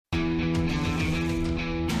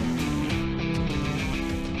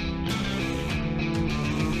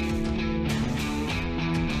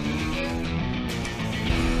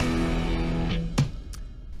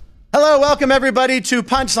welcome everybody to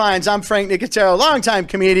Punchlines. I'm Frank Nicotero, longtime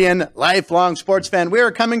comedian, lifelong sports fan. We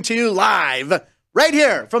are coming to you live right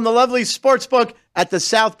here from the lovely Sportsbook at the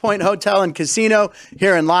South Point Hotel and Casino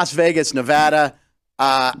here in Las Vegas, Nevada.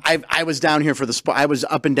 I was down here for the sport. I was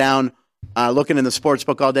up and down looking in the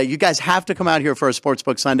Sportsbook all day. You guys have to come out here for a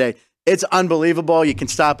Sportsbook Sunday. It's unbelievable. You can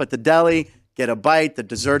stop at the deli, get a bite. The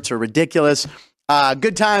desserts are ridiculous.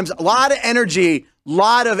 Good times. A lot of energy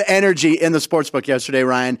in the Sportsbook yesterday,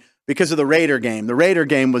 Ryan, because of the Raider game. The Raider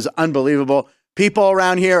game was unbelievable. People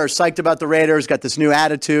around here are psyched about the Raiders, got this new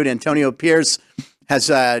attitude. Antonio Pierce has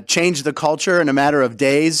changed the culture in a matter of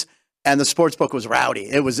days, and the Sportsbook was rowdy.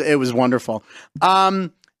 It was wonderful.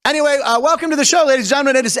 Anyway, welcome to the show, ladies and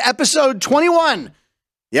gentlemen. It is episode 21.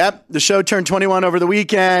 Yep, the show turned 21 over the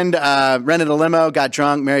weekend. Rented a limo, got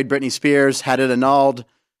drunk, married Britney Spears, had it annulled.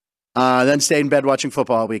 Then stayed in bed watching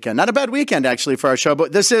football all weekend. Not a bad weekend, actually, for our show,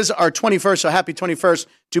 but this is our 21st, so happy 21st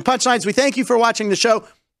to Punchlines. We thank you for watching the show.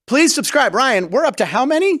 Please subscribe. Ryan, we're up to how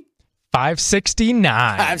many? 569.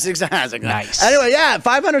 569. Nice. Anyway, yeah,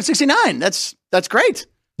 569. That's great.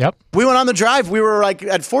 Yep. We went on the drive. We were like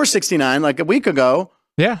at 469 like a week ago.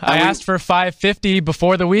 Yeah, I asked for 550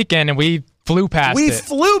 before the weekend, and we flew past it. We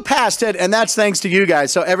flew past it, and that's thanks to you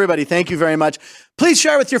guys. So everybody, thank you very much. Please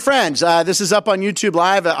share with your friends. This is up on YouTube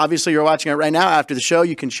Live. Obviously, you're watching it right now. After the show,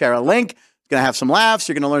 you can share a link. You're going to have some laughs.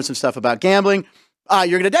 You're going to learn some stuff about gambling.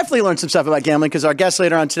 You're going to definitely learn some stuff about gambling because our guest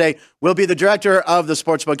later on today will be the director of the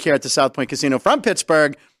Sportsbook here at the South Point Casino from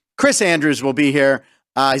Pittsburgh. Chris Andrews will be here.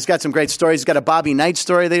 He's got some great stories. He's got a Bobby Knight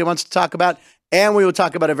story that he wants to talk about. And we will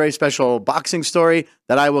talk about a very special boxing story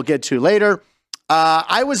that I will get to later.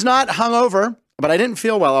 I was not hungover, but I didn't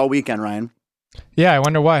feel well all weekend, Ryan. Yeah, I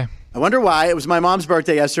wonder why. It was my mom's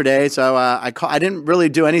birthday yesterday, so I didn't really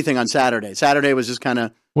do anything on Saturday. Saturday was just kind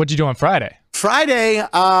of... What'd you do on Friday? Friday,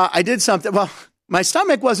 I did something... Well, my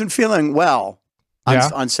stomach wasn't feeling well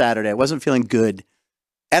on Saturday. I wasn't feeling good.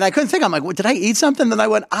 And I couldn't think. I'm like, did I eat something? Then I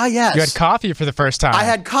went, yes. You had coffee for the first time. I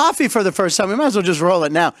had coffee for the first time. We might as well just roll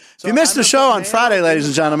it now. So if you missed the show on Friday, ladies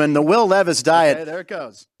and gentlemen, the Will Levis diet. Okay, there it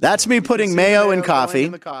goes. That's me putting mayo in coffee,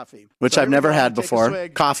 which I've never had before.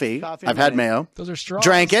 Coffee. I've had mayo. Those are straws.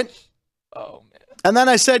 Drank it. Oh, man. And then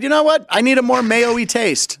I said, you know what? I need a more mayo-y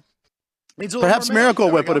taste. Perhaps Miracle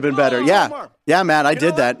Whip would have been better. Yeah, man, I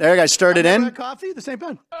did that. There, I stirred it in. Coffee, the same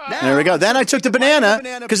pen. There we go. Then I took the banana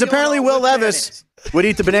because apparently Will Levis would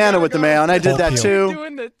eat the banana with the mayo, and I did that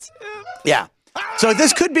too. Yeah. So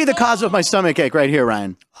this could be the cause of my stomach ache right here,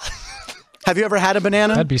 Ryan. Have you ever had a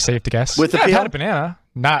banana? That'd be safe to guess. With the peel? I've had a banana,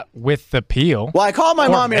 not with the peel. Well, I called my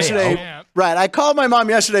mom yesterday. Right, I called my mom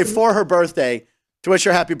yesterday for her birthday to wish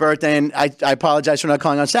her happy birthday, and I apologize for not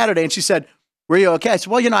calling on Saturday, and she said, were you okay? I said,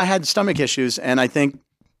 well, I had stomach issues, and I think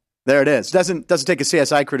there it is. Doesn't take a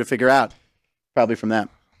CSI crew to figure out, probably from that.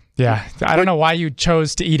 Yeah, I don't know why you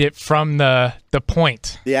chose to eat it from the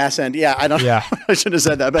point. The ass end. Yeah, I don't. Yeah, I shouldn't have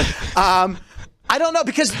said that, but I don't know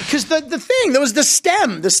because the thing there was the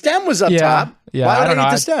stem. The stem was up top. Yeah, why would I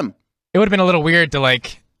eat the stem? It would have been a little weird to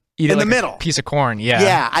eat in it the middle, a piece of corn. Yeah,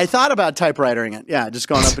 yeah. I thought about typewritering it. Yeah, just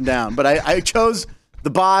going up and down, but I chose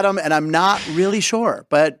the bottom, and I'm not really sure.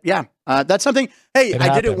 But yeah, that's something. Hey,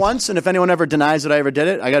 I did it once, and if anyone ever denies that I ever did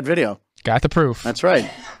it, I got video. Got the proof. That's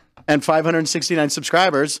right. And 569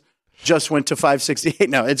 subscribers just went to 568.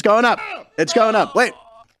 No, it's going up. It's going up. Wait.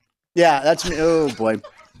 Yeah, that's me. Oh, boy.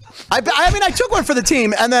 I mean, I took one for the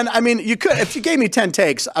team, and then, you could, if you gave me 10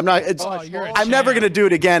 takes, I'm never going to do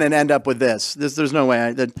it again and end up with this. There's no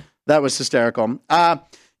way. That was hysterical.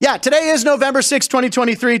 Yeah, today is November 6,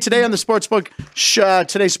 2023. Today on the Sportsbook,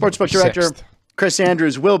 today's Sportsbook director, 6th. Chris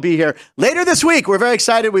Andrews, will be here. Later this week, we're very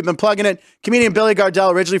excited. We've been plugging it. Comedian Billy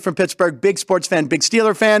Gardell, originally from Pittsburgh, big sports fan, big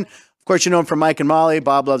Steeler fan. Of course, you know him from Mike and Molly.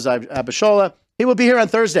 Bob loves Abishola. He will be here on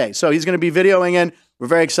Thursday, so he's going to be videoing in. We're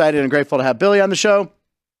very excited and grateful to have Billy on the show.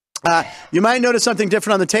 You might notice something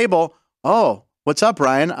different on the table. Oh, what's up,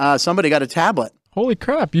 Ryan? Somebody got a tablet. Holy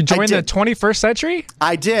crap. You joined the 21st century?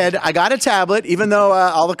 I did. I got a tablet, even though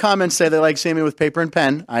all the comments say they like seeing me with paper and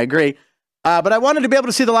pen. I agree. But I wanted to be able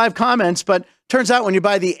to see the live comments. But turns out when you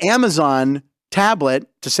buy the Amazon tablet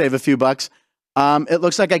to save a few bucks, it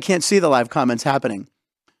looks like I can't see the live comments happening.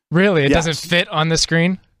 Really? It doesn't fit on the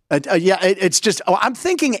screen? Yeah, it's just, I'm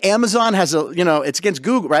thinking Amazon has it's against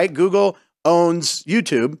Google, right? Google owns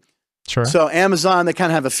YouTube. Sure. So Amazon, they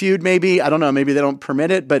kind of have a feud maybe. I don't know. Maybe they don't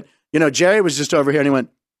permit it. But, Jerry was just over here and he went,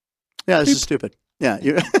 yeah, this is stupid. Yeah.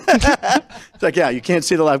 It's like, yeah, you can't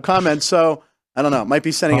see the live comments. So I don't know. Might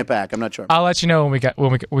be sending it back. I'm not sure. I'll let you know when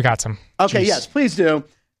we got some. Okay. Jeez. Yes, please do.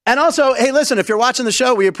 And also, hey, listen, if you're watching the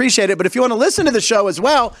show, we appreciate it. But if you want to listen to the show as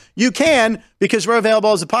well, you can, because we're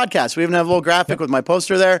available as a podcast. We even have a little graphic with my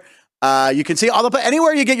poster there. You can see all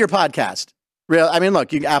anywhere you get your podcast.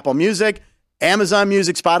 Look, you can Apple Music, Amazon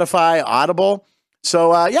Music, Spotify, Audible.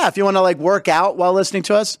 So, if you want to work out while listening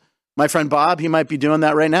to us, my friend Bob, he might be doing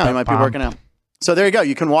that right now. He might be working out. So there you go.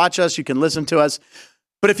 You can watch us. You can listen to us.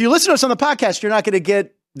 But if you listen to us on the podcast, you're not going to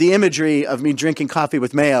get the imagery of me drinking coffee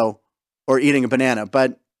with mayo or eating a banana.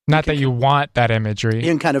 But not that you want that imagery. You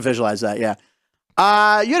can kind of visualize that, yeah.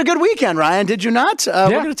 You had a good weekend, Ryan, did you not? We're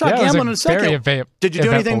going to talk gambling in a second. Did you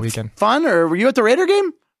do anything fun, or were you at the Raider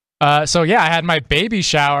game? I had my baby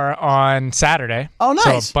shower on Saturday. Oh,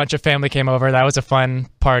 nice. So a bunch of family came over. That was a fun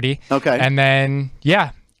party. Okay. And then,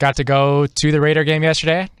 got to go to the Raider game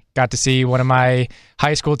yesterday. Got to see one of my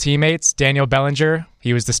high school teammates, Daniel Bellinger.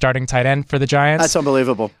 He was the starting tight end for the Giants. That's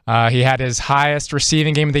unbelievable. He had his highest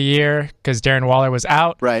receiving game of the year because Darren Waller was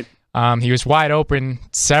out. Right. He was wide open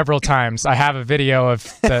several times. I have a video of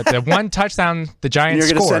the one touchdown the Giants scored.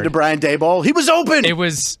 You're going to send to Brian Daboll. He was open. It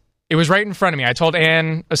was right in front of me. I told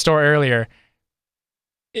Ann a story earlier.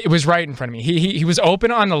 It was right in front of me. He was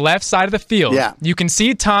open on the left side of the field. Yeah. You can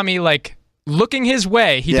see Tommy looking his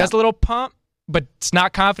way. He does a little pump, but it's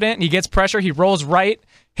not confident. He gets pressure. He rolls right,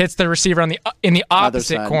 hits the receiver in the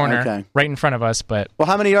opposite corner, right in front of us. But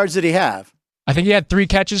how many yards did he have? I think he had 3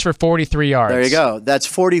 catches for 43 yards. There you go. That's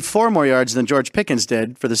 44 more yards than George Pickens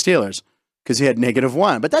did for the Steelers because he had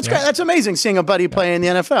 -1. But that's great. That's amazing seeing a buddy play in the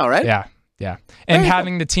NFL, right? Yeah, yeah. And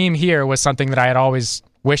having the team here was something that I had always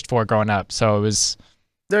wished for growing up. So it was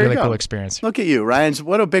really cool experience. Look at you, Ryan.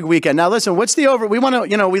 What a big weekend. Now, listen, what's the over? We want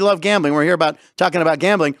to, we love gambling. We're here talking about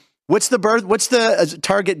gambling. What's the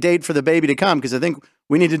target date for the baby to come? Because I think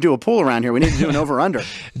we need to do a pool around here. We need to do an over-under.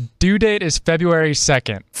 Due date is February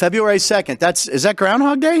 2nd. February 2nd. Is that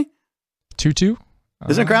Groundhog Day? 2-2?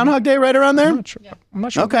 Isn't Groundhog Day right around there? I'm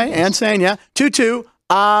not sure. Okay, Ann's saying, 2-2.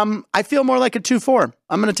 I feel more like a 2-4.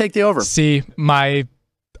 I'm going to take the over. See, a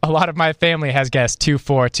lot of my family has guessed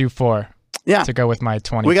 2-4, 2-4. Yeah. To go with my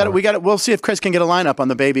 24. We got it. We'll see if Chris can get a lineup on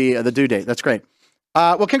the baby, the due date. That's great.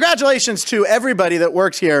 Well, congratulations to everybody that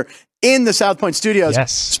works here in the South Point studios.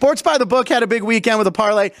 Yes. Sports by the Book had a big weekend with a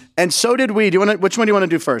parlay, and so did we. Which one do you want to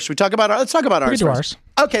do first? Let's talk about ours first. Ours.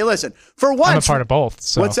 Okay, listen. For once, I'm a part of both.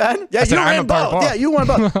 So. What's that? Yeah, you won both. Yeah, you won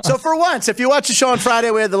both. So for once, if you watch the show on Friday,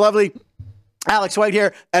 we had the lovely Alex White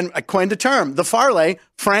here, and I coined a term, the Farley.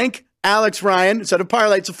 Frank, Alex, Ryan, instead of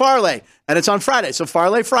parlay, it's a Farley, and it's on Friday. So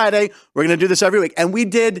Farley Friday, we're going to do this every week, and we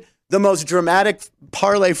did the most dramatic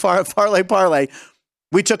parlay.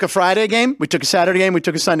 We took a Friday game, we took a Saturday game, we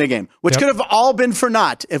took a Sunday game, which could have all been for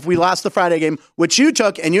naught if we lost the Friday game, which you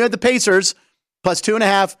took, and you had the Pacers plus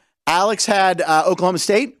 2.5. Alex had Oklahoma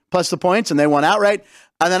State plus the points, and they won outright.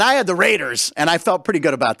 And then I had the Raiders, and I felt pretty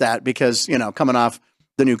good about that because, coming off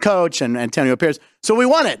the new coach and Antonio Pierce. So we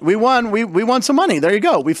won it. We won some money. There you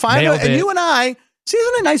go. We finally, and you and I, see,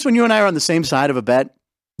 isn't it nice when you and I are on the same side of a bet?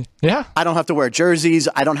 Yeah. I don't have to wear jerseys.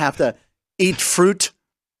 I don't have to eat fruit.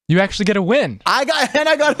 You actually get a win. I got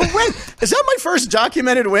a win. Is that my first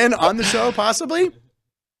documented win on the show, possibly?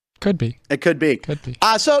 Could be. It could be. Could be.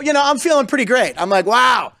 So, I'm feeling pretty great. I'm like,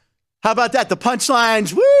 wow. How about that? The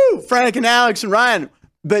punchlines. Woo! Frank and Alex and Ryan.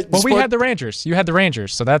 But we had the Rangers. You had the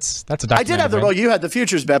Rangers, so that's a documented I did have you had the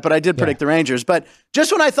futures bet, but I did predict the Rangers. But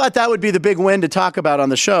just when I thought that would be the big win to talk about on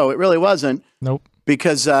the show, it really wasn't. Nope.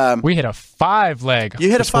 Because we hit a 5-leg.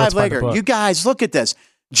 You hit a 5-legger. You guys, look at this.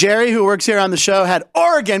 Jerry, who works here on the show, had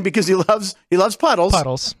Oregon because he loves puddles.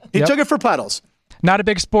 Puddles. He took it for puddles. Not a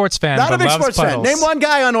big sports fan. Not a big sports puddles. fan. Name one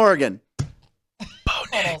guy on Oregon. Bo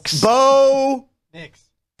Nix. Bo Nix.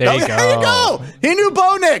 There you go. He knew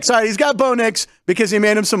Bo Nix. All right, he's got Bo Nix because he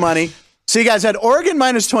made him some money. So you guys had Oregon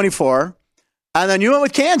minus 24, and then you went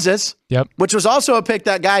with Kansas. Yep. Which was also a pick.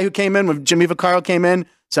 That guy who came in with Jimmy Vaccaro came in,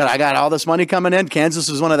 said, I got all this money coming in. Kansas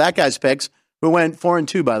was one of that guy's picks, who went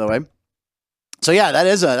 4-2, by the way. So yeah,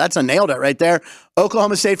 that's a nailed it right there.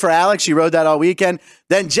 Oklahoma State for Alex. She rode that all weekend.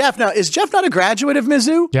 Then Jeff. Now, is Jeff not a graduate of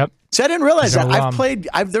Mizzou? Yep. So I didn't realize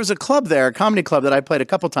that. There's a club there, a comedy club that I played a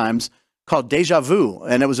couple times called Deja Vu,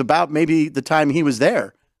 and it was about maybe the time he was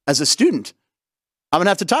there as a student. I'm gonna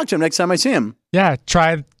have to talk to him next time I see him. Yeah,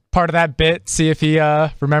 try part of that bit, see if he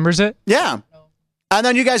remembers it. Yeah. And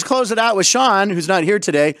then you guys close it out with Sean, who's not here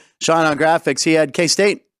today. Sean on graphics. He had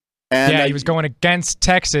K-State. And he was going against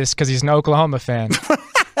Texas because he's an Oklahoma fan.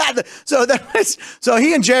 So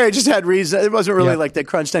he and Jerry just had reason. It wasn't really like they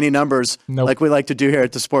crunched any numbers like we like to do here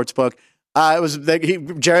at the sports book.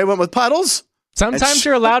 Jerry went with puddles. Sometimes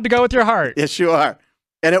you're allowed to go with your heart. Yes, you are.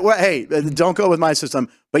 And don't go with my system.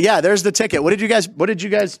 But yeah, there's the ticket. What did you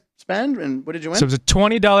guys spend, and what did you win? So it was a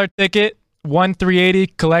 $20 ticket, won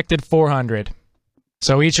 $380, collected $400.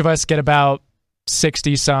 So each of us get about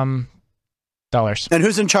 60 some And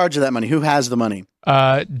who's in charge of that money? Who has the money?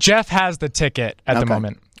 Jeff has the ticket at the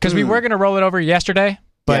moment. Because we were going to roll it over yesterday,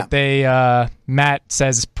 but Matt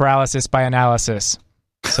says paralysis by analysis.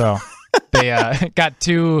 So they got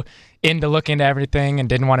too into looking into everything and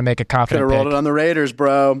didn't want to make a confident pick. Could have rolled it on the Raiders,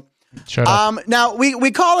 bro. Shut up. Now,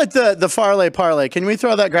 we call it the Farley Parlay. Can we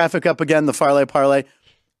throw that graphic up again, the Farley Parlay?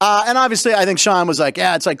 And obviously, I think Sean was like,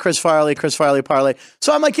 it's like Chris Farley Parlay.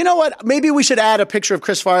 So I'm like, you know what? Maybe we should add a picture of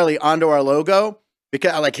Chris Farley onto our logo,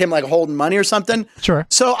 because like him like holding money or something. Sure.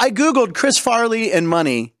 So I Googled Chris Farley and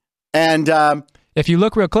money. And if you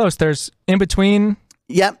look real close, there's in between.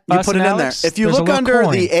 Yep, you put it in there. If you look under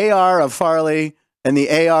the AR of Farley and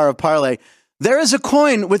the AR of Parlay, there is a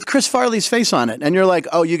coin with Chris Farley's face on it. And you're like,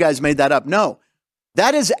 oh, you guys made that up. No,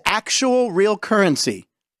 that is actual real currency.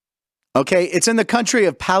 Okay, it's in the country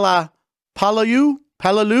of Palau.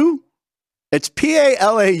 It's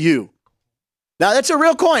Palau. Now, that's a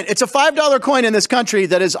real coin. It's a $5 coin in this country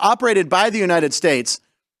that is operated by the United States.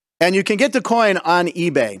 And you can get the coin on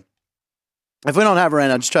eBay. If we don't have it right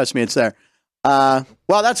now, just trust me, it's there. Well,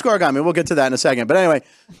 that's Gorgami. We'll get to that in a second. But anyway,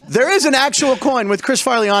 there is an actual coin with Chris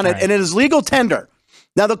Farley on it, and it is legal tender.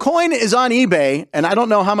 Now, the coin is on eBay, and I don't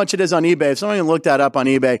know how much it is on eBay. If someone can look that up on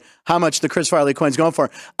eBay, how much the Chris Farley coin's going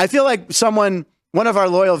for. I feel like one of our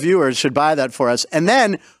loyal viewers should buy that for us. And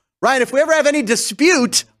then, Ryan, if we ever have any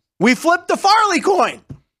dispute, we flip the Farley coin,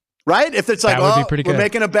 right? If it's like, we're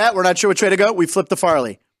making a bet, we're not sure which way to go, we flip the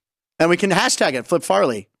Farley. And we can hashtag it, flip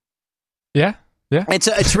Farley. Yeah.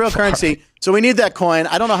 It's real currency. So we need that coin.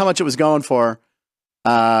 I don't know how much it was going for.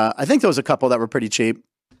 I think there was a couple that were pretty cheap.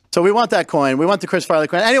 So we want that coin. We want the Chris Farley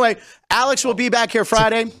coin. Anyway, Alex will be back here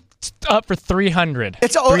Friday. It's up for $300.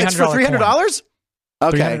 It's for $300?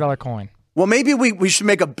 Okay. $300 coin. Well, maybe we should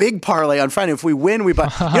make a big parlay on Friday. If we win, we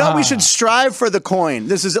buy. You know, we should strive for the coin.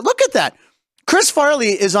 This is it. Look at that. Chris Farley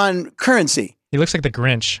is on currency. He looks like the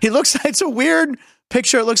Grinch. He looks like, it's a weird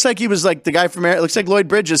picture. It looks like he was like the guy from it looks like Lloyd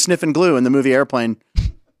Bridges sniffing glue in the movie Airplane.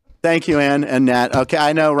 Thank you, Ann and Nat. Okay,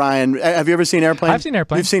 I know, Ryan. Have you ever seen Airplane? I've seen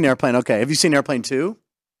Airplane. You've seen Airplane. Okay. Have you seen Airplane 2?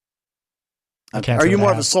 Okay. Are you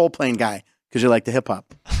more of a soul plane guy because you like the hip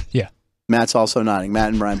hop? Yeah. Matt's also nodding. Matt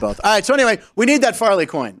and Brian both. All right. So anyway, we need that Farley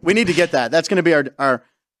coin. We need to get that. That's going to be our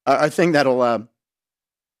thing that'll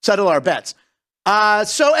settle our bets.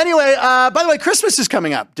 So anyway, by the way, Christmas is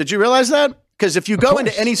coming up. Did you realize that? Because if you go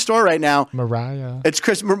into any store right now, it's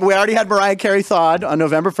Christmas. We already had Mariah Carey thawed on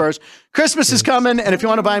November 1st. Christmas is coming, and if you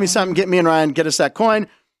want to buy me something, get me and Ryan, get us that coin.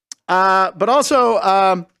 But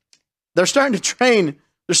also, they're starting to train.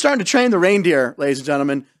 They're starting to train the reindeer, ladies and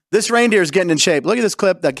gentlemen. This reindeer is getting in shape. Look at this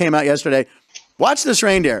clip that came out yesterday. Watch this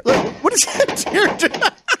reindeer. Look, what is that deer doing?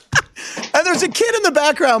 And there's a kid in the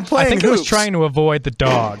background playing I think hoops. He was trying to avoid the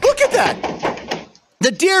dog. Look at that.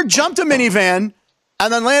 The deer jumped a minivan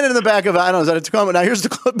and then landed in the back of, I don't know, is that a Tacoma? Now here's the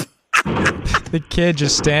clip. The kid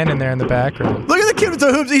just standing there in the background. Look at the kid with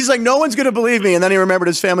the hoops. He's like, no one's going to believe me. And then he remembered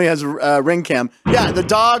his family has a ring cam. Yeah, the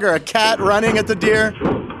dog or a cat running at the deer.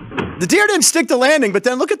 The deer didn't stick the landing, but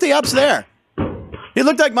then look at the ups there. He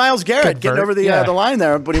looked like Myles Garrett getting over the line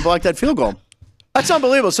there, but he blocked that field goal. That's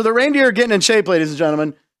unbelievable. So the reindeer are getting in shape, ladies and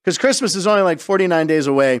gentlemen, because Christmas is only like 49 days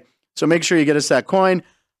away. So make sure you get us that coin.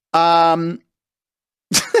 I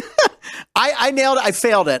nailed it. I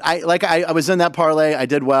failed it. I was in that parlay. I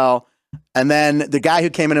did well. And then the guy who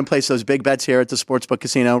came in and placed those big bets here at the Sportsbook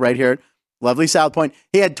Casino right here at lovely South Point,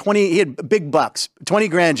 he had big bucks, 20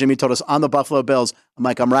 grand, Jimmy told us, on the Buffalo Bills. I'm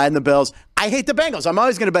like, I'm riding the Bills. I hate the Bengals. I'm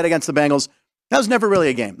always going to bet against the Bengals. That was never really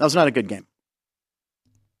a game. That was not a good game.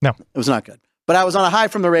 No. It was not good. But I was on a high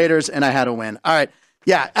from the Raiders, and I had a win. All right.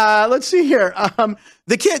 Yeah. Let's see here.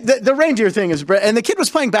 The kid, the reindeer thing is, and the kid was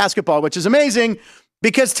playing basketball, which is amazing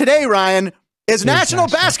because today, Ryan, is National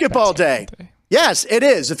Basketball Day. Yes, it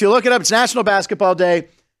is. If you look it up, it's National Basketball Day.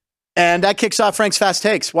 And that kicks off Frank's Fast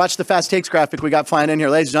Takes. Watch the Fast Takes graphic we got flying in here.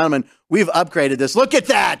 Ladies and gentlemen, we've upgraded this. Look at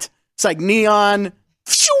that. It's like neon.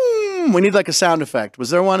 We need like a sound effect.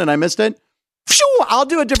 Was there one and I missed it? I'll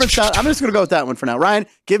do a different sound. I'm just going to go with that one for now. Ryan,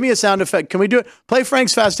 give me a sound effect. Can we do it? Play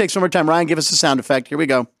Frank's Fast Takes one more time. Ryan, give us a sound effect. Here we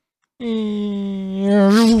go. I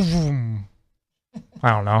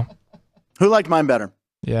don't know. Who liked mine better?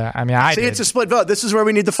 Yeah, I mean, I See, it's a split vote. This is where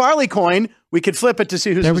we need the Farley coin. We could flip it to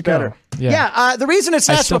see who's better. Yeah, the reason it's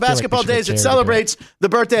National Basketball Day is it celebrates the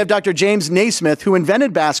birthday of Dr. James Naismith, who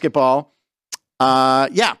invented basketball.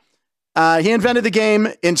 He invented the game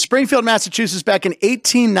in Springfield, Massachusetts back in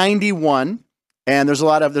 1891. And there's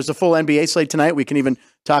a full NBA slate tonight. We can even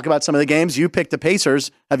talk about some of the games. You picked the Pacers.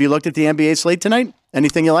 Have you looked at the NBA slate tonight?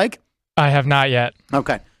 Anything you like? I have not yet.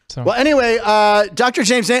 Okay. Well, anyway, Dr.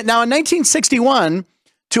 James, now in 1961,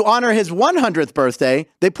 to honor his 100th birthday,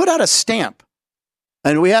 they put out a stamp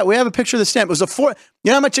And we have a picture of the stamp. It was you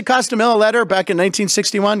know how much it cost to mail a letter back in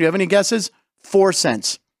 1961? Do you have any guesses? 4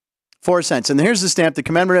 cents. 4 cents. And here's the stamp, the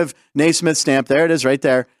commemorative Naismith stamp. There it is right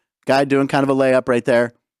there. Guy doing kind of a layup right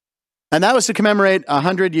there. And that was to commemorate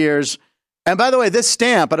 100 years. And by the way, this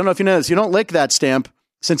stamp, I don't know if you know this, you don't lick that stamp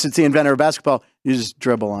since it's the inventor of basketball. You just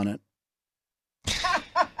dribble on it.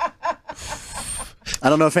 I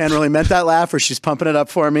don't know if Ann really meant that laugh or she's pumping it up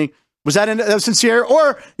for me. Was that sincere?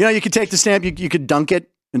 Or, you know, you could take the stamp, you could dunk it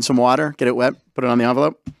in some water, get it wet, put it on the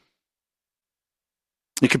envelope.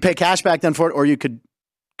 You could pay cash back then for it, or you could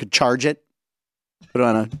charge it, put it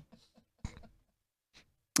on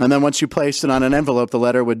and then once you placed it on an envelope, the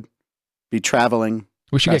letter would be traveling.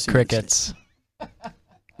 We should get crickets.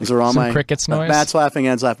 Those are all some crickets noise. Matt's laughing,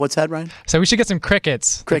 Ann's laughing. What's that, Ryan? So we should get some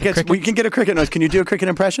crickets. Crickets? Well, you can get a cricket noise. Can you do a cricket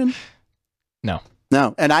impression? No.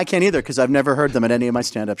 No, and I can't either because I've never heard them at any of my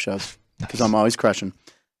stand-up shows because I'm always crushing.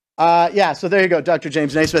 Yeah, so there you go, Dr.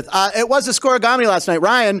 James Naismith. It was a scoregami last night.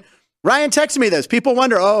 Ryan texted me this. People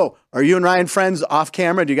wonder, are you and Ryan friends off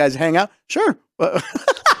camera? Do you guys hang out? Sure.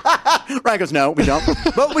 Ryan goes, no, we don't.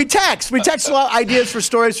 But we text. We text a lot of ideas for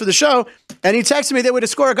stories for the show. And he texted me that we did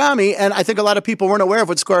a scoregami, and I think a lot of people weren't aware of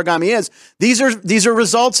what scoregami is. These are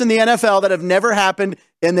results in the NFL that have never happened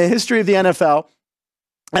in the history of the NFL.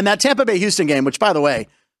 And that Tampa Bay Houston game, which, by the way,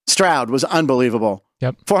 Stroud was unbelievable.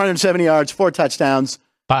 Yep. 470 yards, 4 touchdowns.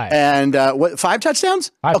 5. And 5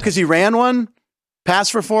 touchdowns? 5. Because he ran 1,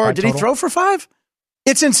 passed for 4. Did total. He throw for 5?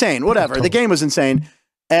 It's insane. Whatever. The game was insane.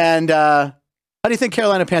 And how do you think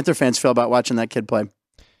Carolina Panther fans feel about watching that kid play?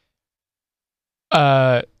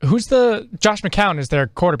 Josh McCown is their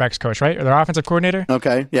quarterback's coach, right? Or their offensive coordinator?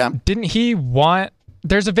 Okay, yeah. Didn't he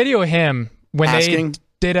there's a video of him when they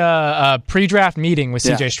did a pre-draft meeting with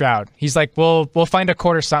CJ Stroud. He's like, we'll find a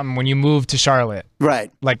quarter something when you move to Charlotte.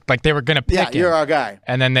 Right. Like they were going to pick him. Yeah, you're our guy.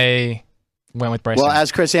 And then they went with Bryce Young.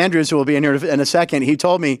 As Chris Andrews, who will be in here in a second, he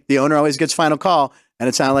told me the owner always gets final call, and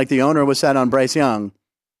it sounded like the owner was set on Bryce Young.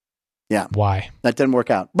 Yeah. Why? That didn't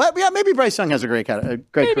work out. But yeah, maybe Bryce Young has a great career.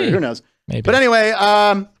 Who knows? Maybe. But anyway,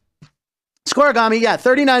 scoregami,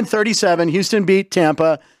 39-37. Houston beat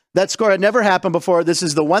Tampa. That score had never happened before. This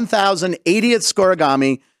is the 1,080th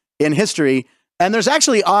scoregami in history. And there's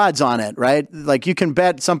actually odds on it, right? Like you can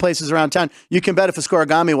bet some places around town, you can bet if a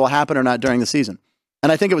scoregami will happen or not during the season.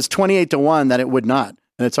 And I think it was 28-1 that it would not.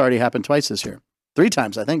 And it's already happened twice this year. 3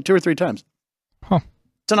 times, I think. 2 or 3 times. Huh.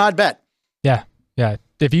 It's an odd bet. Yeah. Yeah.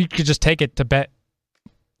 If you could just take it to bet,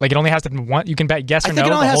 like it only has to be one, you can bet yes or no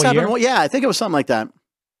the whole year? Yeah, I think it was something like that.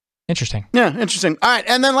 Interesting. Yeah, interesting. All right,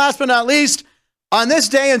 and then last but not least, on this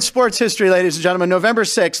day in sports history, ladies and gentlemen, November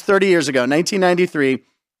 6th, 30 years ago, 1993,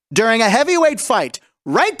 during a heavyweight fight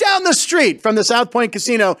right down the street from the South Point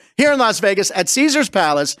Casino here in Las Vegas at Caesars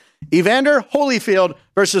Palace, Evander Holyfield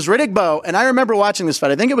versus Riddick Bowe. And I remember watching this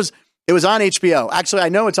fight. I think it was on HBO. Actually, I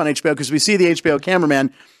know it's on HBO because we see the HBO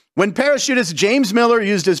cameraman. When parachutist James Miller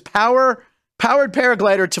used his powered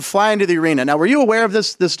paraglider to fly into the arena. Now, were you aware of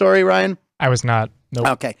this story, Ryan? I was not. Nope.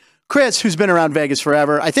 Okay. Chris, who's been around Vegas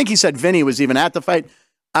forever, I think he said Vinny was even at the fight.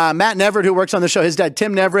 Matt Neverett, who works on the show, his dad,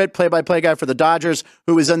 Tim Neverett, play-by-play guy for the Dodgers,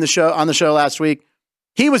 who was on the show last week.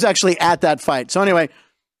 He was actually at that fight. So anyway,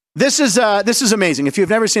 this is amazing. If you've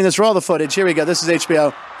never seen this, roll the footage. Here we go. This is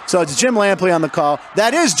HBO. So it's Jim Lampley on the call.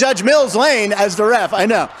 That is Judge Mills Lane as the ref. I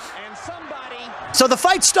know. So the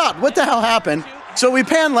fight stopped. What the hell happened? So we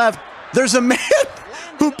pan left. There's a man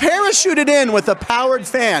who parachuted in with a powered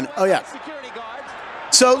fan. Oh, yeah.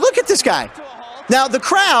 So look at this guy. Now, the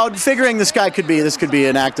crowd, figuring this could be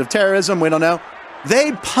an act of terrorism, we don't know.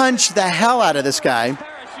 They punch the hell out of this guy.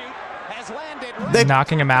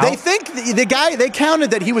 Knocking him out? They think the guy, they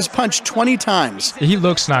counted that he was punched 20 times. He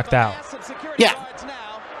looks knocked out. Yeah.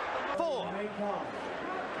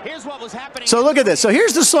 So look at this. So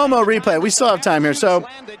here's the slow-mo replay. We still have time here. So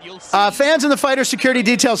fans and the fighter security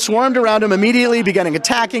detail swarmed around him immediately, beginning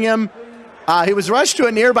attacking him. He was rushed to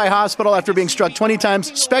a nearby hospital after being struck 20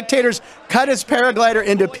 times. Spectators cut his paraglider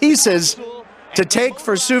into pieces to take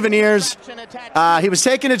for souvenirs. He was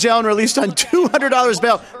taken to jail and released on $200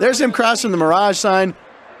 bail. There's him crossing the Mirage sign.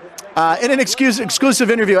 In an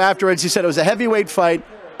exclusive interview afterwards, he said it was a heavyweight fight,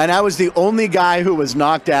 and I was the only guy who was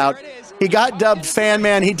knocked out. He got dubbed Fan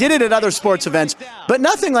Man. He did it at other sports events, but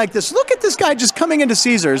nothing like this. Look at this guy just coming into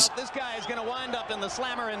Caesars. This guy is going to wind up in the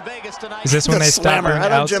Slammer in Vegas tonight. Is this when they stop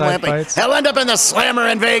outside fights? He'll end up in the Slammer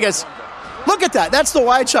in Vegas. Look at that. That's the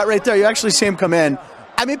wide shot right there. You actually see him come in.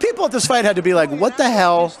 I mean, people at this fight had to be like, what the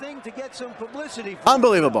hell?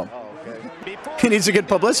 Unbelievable. He needs to get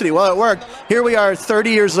publicity. Well, it worked. Here we are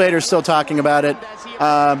 30 years later still talking about it.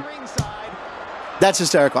 That's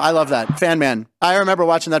hysterical. I love that. Fan Man. I remember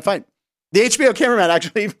watching that fight. The HBO cameraman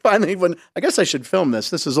actually finally, I guess I should film this.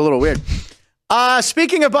 This is a little weird.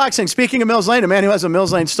 Speaking of boxing, speaking of Mills Lane, a man who has a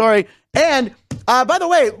Mills Lane story. And by the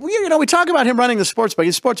way, we talk about him running the sportsbook.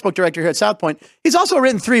 He's sportsbook director here at South Point. He's also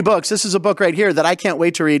written 3 books. This is a book right here that I can't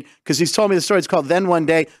wait to read because he's told me the story. It's called Then One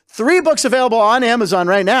Day. 3 books available on Amazon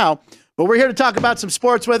right now. But we're here to talk about some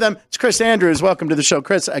sports with him. It's Chris Andrews. Welcome to the show,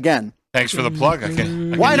 Chris, again. Thanks for the plug. I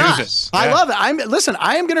can Why not? use it. I love it.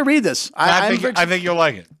 I am going to read this. I think you'll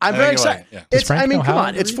like it. I'm very excited. Yeah. Come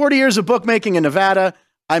on. It's 40 years of bookmaking in Nevada.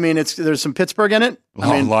 I mean, there's some Pittsburgh in it.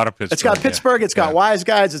 A lot of Pittsburgh. It's got Pittsburgh. It's got wise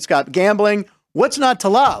guys. It's got gambling. What's not to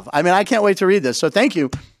love? I mean, I can't wait to read this. So thank you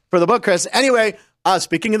for the book, Chris. Anyway,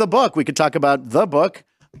 speaking of the book, we could talk about the book.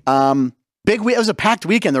 Big week. It was a packed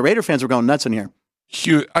weekend. The Raider fans were going nuts in here.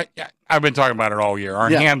 Huge. I've been talking about it all year. Our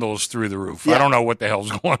handle's through the roof. Yeah. I don't know what the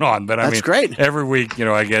hell's going on, but That's great. Every week,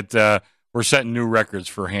 I get we're setting new records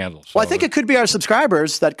for handles. So. Well, I think it could be our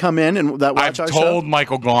subscribers that come in and that watch our show. I've told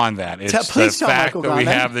Michael Gahn that. It's please the tell fact Michael that Gahn we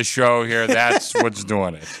that. have the show here. That's what's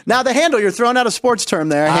doing it. Now, the handle, you're throwing out a sports term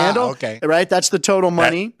there. Handle. Okay. Right? That's the total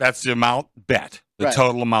money. That's the amount bet. The Right.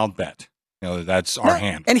 total amount bet. That's our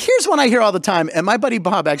handle. And here's one I hear all the time. And my buddy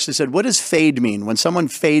Bob actually said, what does fade mean? When someone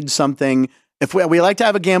fades something, if we like to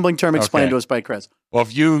have a gambling term explained to us by Chris. Well,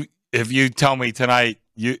 if you tell me tonight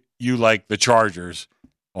you like the Chargers,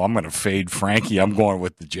 well, I'm going to fade Frankie. I'm going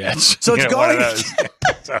with the Jets. So it's going.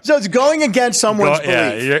 So it's going against someone's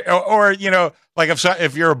belief. Yeah, or like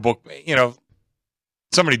if you're a book,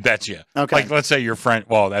 somebody bets you. Okay. Like let's say your friend.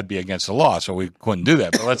 Well, that'd be against the law, so we couldn't do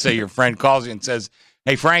that. But let's say your friend calls you and says,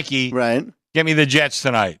 "Hey, Frankie, right? Get me the Jets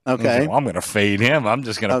tonight." Okay. Well, I'm going to fade him. I'm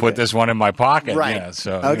just going to put this one in my pocket. Right. Yeah,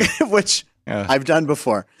 so Which I've done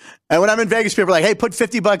before. And when I'm in Vegas, people are like, "Hey, put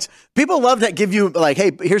 $50." People love that. Give you like,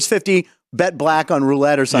 "Hey, here's 50. Bet black on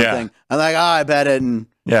roulette or something." Yeah. I'm like, "Oh, I bet it." And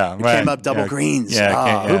it came up double greens.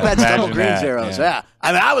 Yeah, who bets double green that. zeros? Yeah.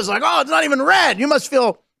 I mean, I was like, "Oh, it's not even red." You must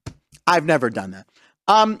feel. I've never done that.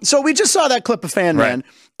 So we just saw that clip of Fan Man,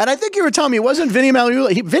 and I think you were telling me it wasn't Vinny Magliulo.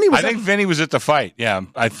 I think Vinny was at the fight. Yeah,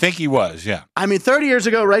 I think he was. Yeah. I mean, 30 years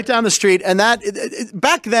ago, right down the street, and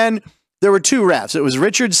back then there were 2 refs. It was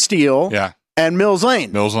Richard Steele. Yeah. And Mills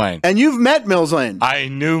Lane. And you've met Mills Lane. I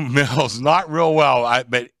knew Mills not real well,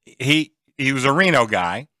 but he was a Reno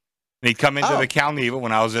guy. And he'd come into the Cal Neva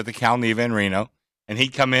when I was at the Cal Neva in Reno. And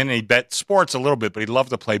he'd come in and he'd bet sports a little bit, but he'd love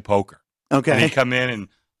to play poker. Okay. And he'd come in and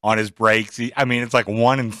on his breaks, it's like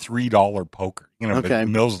 $1 and $3 poker. But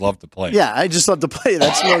Mills loved to play. Yeah, I just love to play.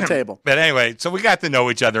 That's low table. But anyway, so we got to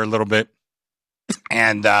know each other a little bit.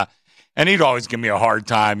 And he'd always give me a hard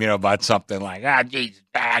time, about something like, geez,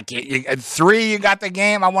 3, you got the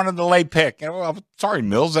game. I wanted to lay pick. And, well, sorry,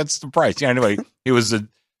 Mills, that's the price. Anyway, he was a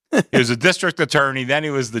district attorney. Then he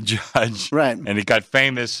was the judge. Right. And he got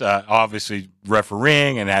famous, obviously,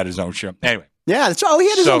 refereeing and had his own show. Anyway. Yeah, he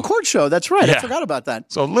had his own court show. That's right. Yeah. I forgot about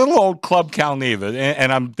that. So little old Club Cal Neva,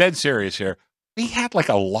 and I'm dead serious here. He had like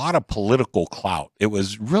a lot of political clout. It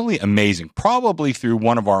was really amazing. Probably through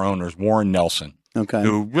one of our owners, Warren Nelson. Okay.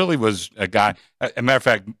 Who really was a guy. As a matter of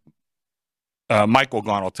fact, Michael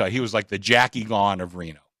Gahn will tell you, he was like the Jackie Gahn of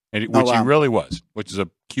Reno, he really was, which is a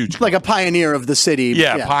huge. Like a pioneer of the city.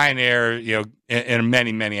 Yeah, pioneer, in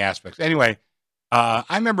many, many aspects. Anyway, I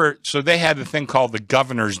remember, so they had the thing called the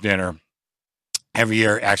Governor's Dinner every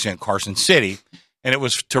year, actually in Carson City, and it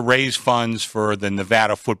was to raise funds for the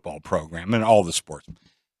Nevada football program and all the sports.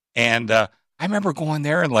 And I remember going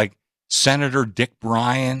there and like Senator Dick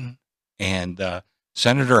Bryan and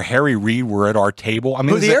Senator Harry Reid were at our table. I mean,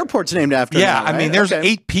 who the airport's named after. Yeah, now, right? I mean, there's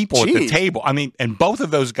 8 people at the table. I mean, and both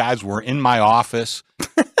of those guys were in my office.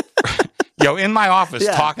 In my office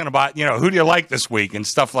talking about, who do you like this week and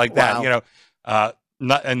stuff like that. Wow.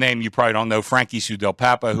 Not a name you probably don't know, Frankie Sue Del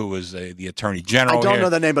Papa, who was the attorney general. I don't know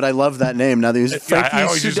that name, but I love that name. Now I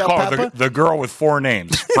always just call her the girl with 4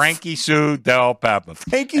 names, Frankie Sue Del Papa.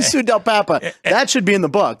 Frankie Sue Del Papa. That should be in the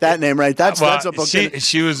book. That name, right? That's a book.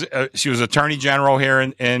 She was attorney general here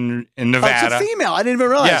in Nevada. Oh, it's a female. I didn't even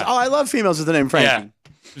realize. Yeah. Oh, I love females with the name Frankie. Yeah.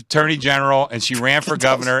 Attorney general, and she ran for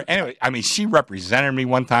governor. Anyway, I mean, she represented me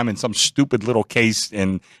one time in some stupid little case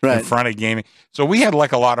in front of gaming. So we had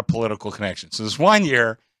like a lot of political connections. So this one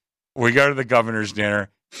year, we go to the governor's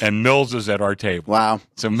dinner, and Mills is at our table. Wow.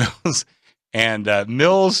 So Mills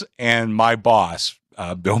and my boss,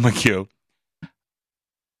 Bill McHugh,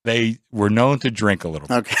 they were known to drink a little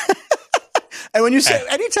bit. Okay. And when you say,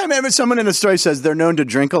 anytime someone in a story says they're known to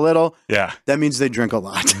drink a little, that means they drink a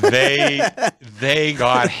lot. they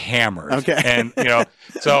got hammered. Okay. And,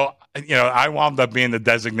 so, I wound up being the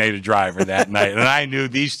designated driver that night. And I knew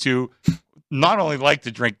these two not only liked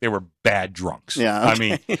to drink, they were bad drunks. Yeah. Okay. I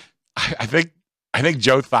mean, I think I think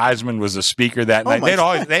Joe Theismann was a speaker that night.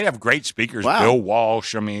 They'd have great speakers. Wow. Bill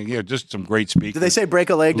Walsh. I mean, just some great speakers. Did they say break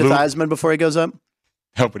a leg to Theismann before he goes up?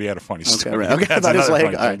 No, but he had a funny story. Right. Okay, I thought his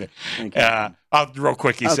leg. Real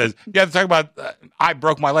quick, he says, talk about, I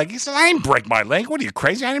broke my leg. He said, I didn't break my leg. What are you,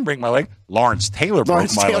 crazy? I didn't break my leg. Lawrence Taylor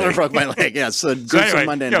broke my leg. Yeah, so anyway,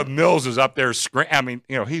 Monday night. Mills is up there screaming. I mean,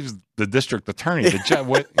 he's the district attorney.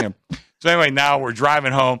 So anyway, now we're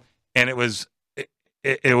driving home, and it was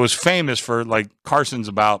famous for, like, Carson's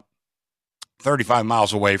about 35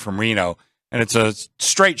 miles away from Reno, and it's a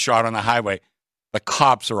straight shot on the highway. The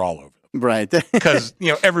cops are all over. Right. Because,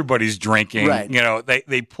 everybody's drinking. Right.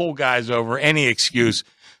 They pull guys over, any excuse.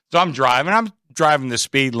 So I'm driving the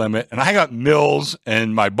speed limit, and I got Mills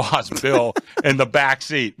and my boss, Bill, in the back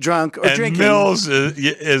seat. Drunk or drinking. Mills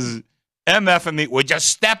is MFing me. Would you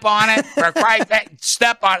step on it? For Christ's sake,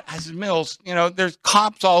 step on it. I said, Mills, there's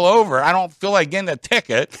cops all over. I don't feel like getting a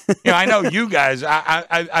ticket. I know you guys.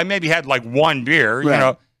 I maybe had like one beer,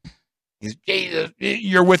 right. He's, Jesus,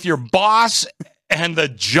 you're with your boss and the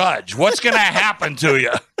judge. What's going to happen to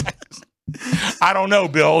you? I don't know,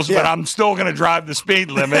 Bills, but I'm still going to drive the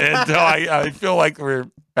speed limit until I feel like we're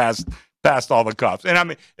past all the cops. And I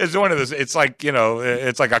mean, it's one of those. It's like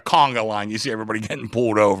it's like a conga line. You see everybody getting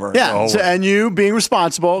pulled over. Yeah, and you being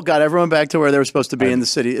responsible got everyone back to where they were supposed to be in the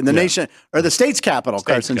city, in the nation, or the state's capital,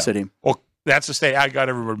 Carson City. Well, that's the state. I got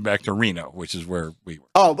everybody back to Reno, which is where we were.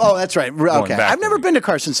 Oh, that's right. Okay, I've never been to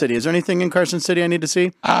Carson City. Is there anything in Carson City I need to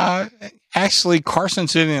see? Actually, Carson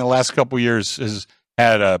City in the last couple of years has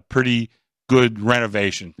had a pretty good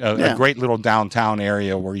renovation. A great little downtown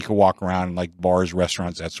area where you can walk around, like bars,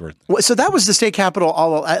 restaurants, that sort of thing. So that was the state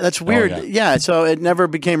capital. That's weird. Oh, yeah. So it never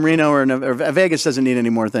became Reno or Vegas doesn't need any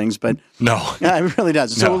more things, but no, it really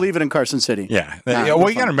does. So we'll leave it in Carson City. Yeah. Well,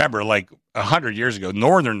 you got to remember, like 100 years ago,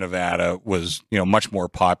 northern Nevada was much more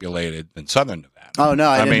populated than southern Nevada. Oh no,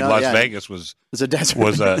 I didn't know. Las Vegas was a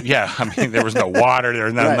desert. I mean, there was no water, there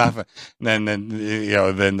was nothing. And then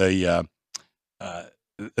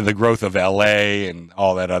the growth of LA and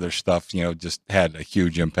all that other stuff, just had a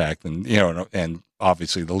huge impact, and and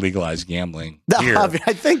obviously the legalized gambling here. I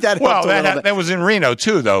think that that was in Reno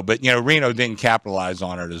too, though. But Reno didn't capitalize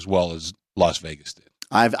on it as well as Las Vegas did.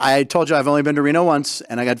 I told you I've only been to Reno once,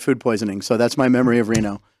 and I got food poisoning, so that's my memory of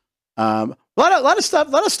Reno. A lot of stuff,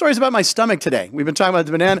 a lot of stories about my stomach today. We've been talking about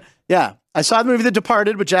the banana. Yeah, I saw the movie The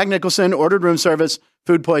Departed with Jack Nicholson. Ordered room service,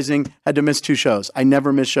 food poisoning. Had to miss 2 shows. I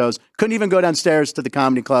never miss shows. Couldn't even go downstairs to the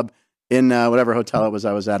comedy club in whatever hotel it was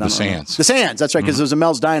I was at. The Sands. The Sands. That's right, because there was a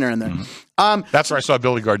Mel's Diner in there. Mm-hmm. That's where I saw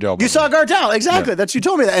Billy Gardell. You saw Gardell, exactly. Yeah. You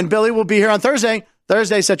told me that. And Billy will be here on Thursday.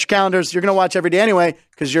 Thursday, set your calendars. You're going to watch every day anyway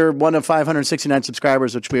because you're one of 569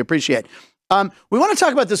 subscribers, which we appreciate. We want to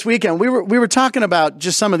talk about this weekend. We were talking about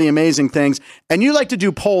just some of the amazing things, and you like to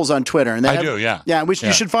do polls on Twitter. And I do, yeah. Yeah,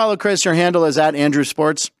 you should follow Chris. Your handle is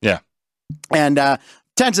 @AndrewSports. Yeah. And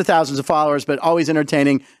tens of thousands of followers, but always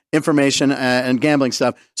entertaining information and gambling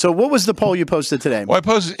stuff. So what was the poll you posted today? Well, I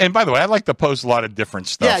posted, and by the way, I like to post a lot of different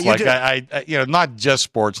stuff. Yeah, I not just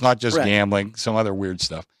sports, not just gambling, some other weird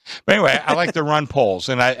stuff. But anyway, I like to run polls.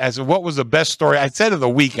 And I said, what was the best story? I said of the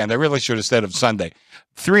weekend. I really should have said of Sunday.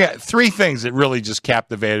 Three things that really just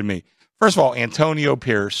captivated me. First of all, Antonio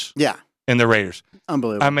Pierce. Yeah. And the Raiders.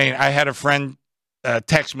 Unbelievable. I mean, I had a friend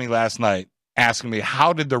text me last night asking me,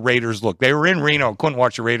 how did the Raiders look? They were in Reno, couldn't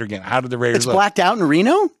watch the Raider game. How did the Raiders look? It's blacked out in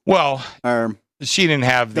Reno? Well, she didn't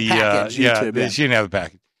have the package, she didn't have the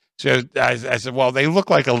package. So I said, well, they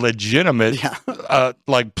look like a legitimate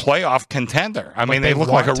like playoff contender. I mean, they look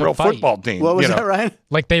like a real football team. What was that, Ryan?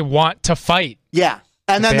 Like they want to fight. Yeah.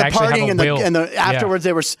 And then the partying and the afterwards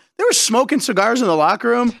they were smoking cigars in the locker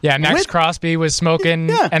room. Yeah, Max Crosby was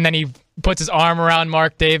smoking, and then he puts his arm around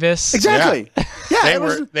Mark Davis. Exactly.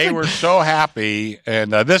 Yeah, they were so happy,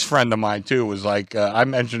 and this friend of mine too was like, I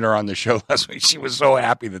mentioned her on the show last week. She was so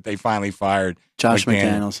happy that they finally fired Josh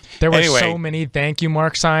McDaniels. There were so many thank you,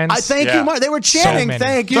 Mark signs. Thank you, Mark. They were chanting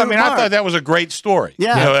thank you. So, I mean, Mark. I thought that was a great story.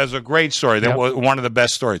 Yeah, that was a great story. That was one of the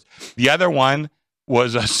best stories. The other one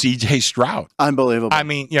was C.J. Stroud. Unbelievable. I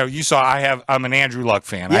mean, you saw I'm an Andrew Luck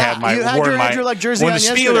fan. Yeah, I had my Andrew Luck jersey when on the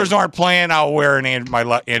Steelers aren't playing, I'll wear my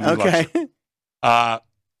Andrew Luck shirt.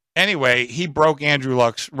 Anyway, he broke Andrew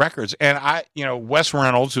Luck's records, and Wes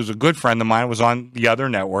Reynolds, who's a good friend of mine, was on the other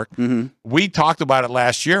network. Mm-hmm. We talked about it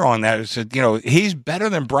last year on that. I said, he's better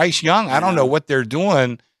than Bryce Young. I don't know what they're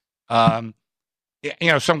doing.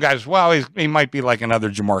 some guys, well, he might be like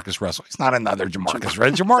another Jamarcus Russell. He's not another Jamarcus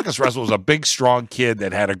Russell. Jamarcus Russell was a big, strong kid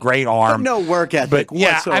that had a great arm. But no work ethic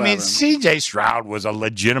whatsoever. I mean, C.J. Stroud was a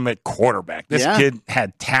legitimate quarterback. This kid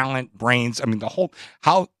had talent, brains. I mean,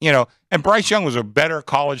 and Bryce Young was a better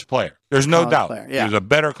college player. There's no doubt. He was a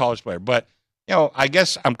better college player. But, I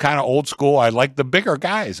guess I'm kind of old school. I like the bigger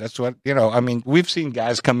guys. That's what, I mean, we've seen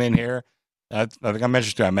guys come in here. I think I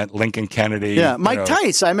mentioned to you, I met Lincoln Kennedy. Yeah, Mike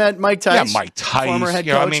Tice. I met Mike Tice. Yeah, Mike Tice. Former head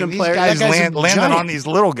coach and these player. Guys landing on these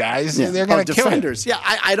little guys, they're going to kill defenders. Yeah,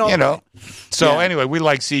 I don't. So anyway, we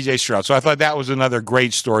like C.J. Stroud. So I thought that was another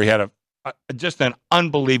great story. He had just an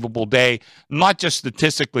unbelievable day, not just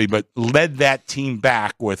statistically, but led that team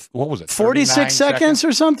back with, what was it, 46 seconds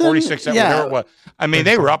or something? 46 seconds, whatever it was. I mean,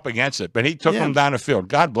 they were up against it, but he took them down the field.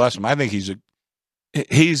 God bless him. I think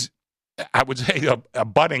he's I would say a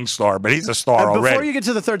budding star, but he's a star already. Before you get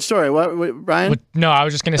to the third story, what Ryan? No, I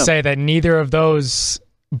was just going to say that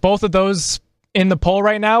both of those in the poll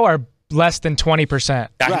right now are less than 20%.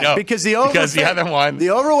 I know. Because the other one,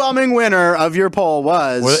 the overwhelming winner of your poll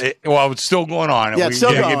was. It's still going on. Yeah, it's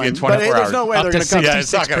still going. Give you 24 hours. There's no way they're going to come. Yeah,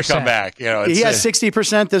 it's not going to come back. He has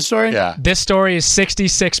 60%. This story. Yeah. This story is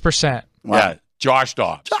 66%. Wow. Yeah, Josh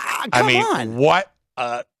Dobbs. Come on. What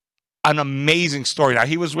an amazing story. Now,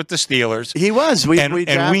 he was with the Steelers. He was. We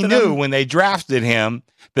knew when they drafted him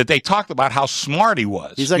that they talked about how smart he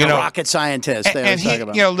was. He's like a rocket scientist. And he,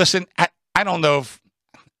 listen, I don't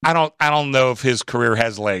know if his career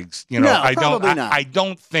has legs. Probably not. I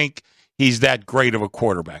don't think he's that great of a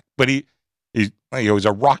quarterback, but he's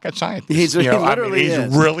a rocket scientist. He's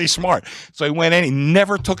really smart. So he went in. He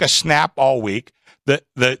never took a snap all week.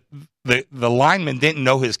 The lineman didn't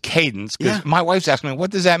know his cadence because my wife's asking me, what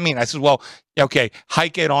does that mean? I said, well, okay,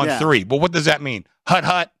 hike it on 3. But what does that mean? Hut,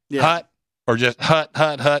 hut, or just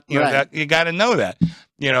hut. You got to know that,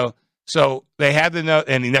 So they had to know,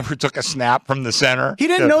 and he never took a snap from the center. He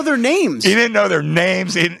didn't know their names. He didn't know their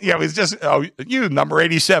names. It was just, you, number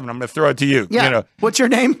 87. I'm going to throw it to you. Yeah. What's your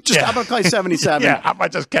name? I'm going to play 77. How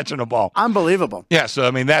about just catching the ball? Unbelievable. Yeah. So,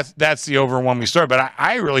 I mean, that's the overwhelming story. But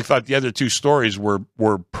I really thought the other two stories were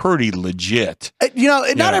pretty legit.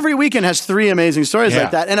 Not every weekend has 3 amazing stories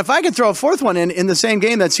like that. And if I could throw a fourth one in the same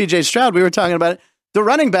game that C.J. Stroud, we were talking about it. The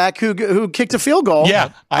running back who kicked a field goal.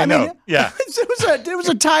 Yeah, I know. Yeah, it was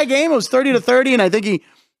a tie game. It was 30-30, and I think he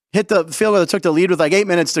hit the field goal that took the lead with like 8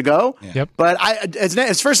 minutes to go. Yeah. Yep. But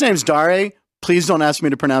his first name's Dare. Please don't ask me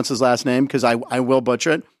to pronounce his last name because I will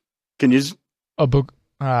butcher it. Can you? No.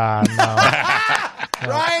 Ryan,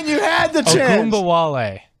 you had the chance.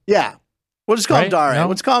 Ogunbowale. Yeah, we'll just call him Dare. No?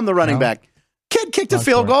 Let's call him the running back. Kid kicked a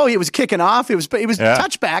field goal. He was kicking off. He was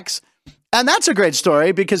touchbacks. And that's a great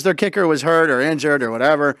story because their kicker was hurt or injured or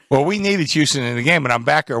whatever. Well, we needed Houston in the game, but I'm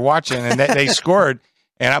back there watching, and they scored.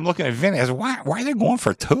 And I'm looking at Vinny. I said, why are they going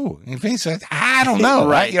for 2? And Vinny said, I don't know.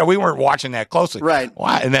 Right. We weren't watching that closely. Right.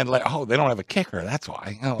 Why? And then, they don't have a kicker. That's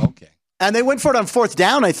why. Oh, okay. And they went for it on 4th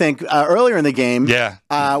down, I think, earlier in the game. Yeah.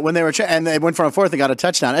 When they were and they went for it on 4th and got a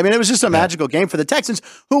touchdown. I mean, it was just a magical game for the Texans,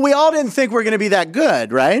 who we all didn't think were going to be that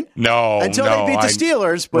good, right? No. Until they beat the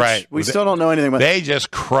Steelers, which we still don't know anything about. They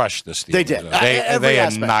just crushed the Steelers. They did. They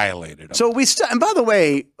annihilated them. So and by the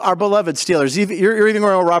way, our beloved Steelers, you're even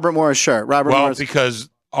wearing a Robert Morris shirt. Morris.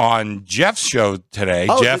 Because on Jeff's show today,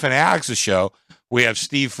 Jeff and Alex's show, we have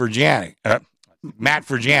Matt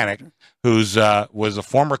Furjanic, who's was a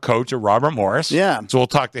former coach of Robert Morris. Yeah. So we'll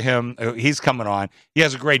talk to him. He's coming on. He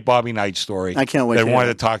has a great Bobby Knight story. I can't wait. That I wanted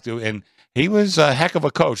to talk to. And he was a heck of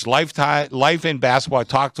a coach. Life in basketball. I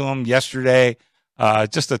talked to him yesterday.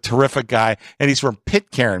 Just a terrific guy. And he's from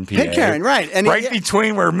Pitcairn, PA. Pitcairn, right. And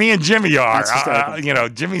between where me and Jimmy are.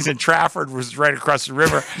 Jimmy's in Trafford, which is right across the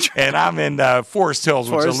river. And I'm in Forest Hills,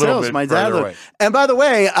 which is a little bit further away. And by the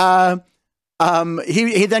way,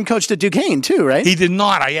 he then coached at Duquesne too, right? He did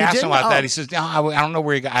not. I asked him about that. He says, I don't know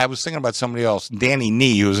where he got. I was thinking about somebody else. Danny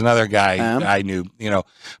Nee, who was another guy I knew,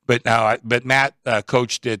 But Matt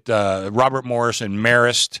coached at Robert Morris and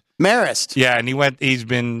Marist. Yeah, and he's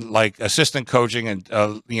been like assistant coaching and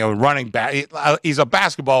running back. He's a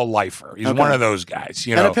baskbasketball lifer. He's one of those guys,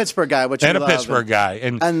 And a Pittsburgh guy,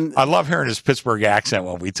 And I love hearing his Pittsburgh accent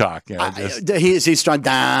when we talk. He's strung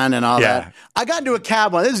down and all that. I got into a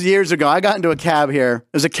cab this is years ago. I got into a cab here.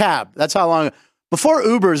 It was a cab. That's how long before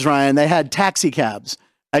Ubers, Ryan, they had taxi cabs.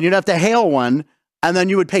 And you'd have to hail one. And then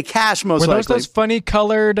you would pay cash most likely. Were those funny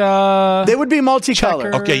colored? They would be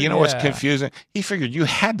multicolored. Okay, you know what's confusing? He figured you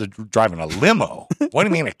had to drive in a limo. What do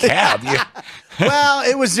you mean a cab? Well,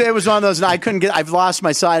 it was one of those. I've lost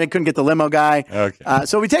my side. I couldn't get the limo guy. Okay.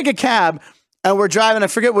 So we take a cab and we're driving. I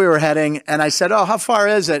forget where we were heading. And I said, "Oh, how far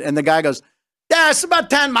is it?" And the guy goes, yeah, it's about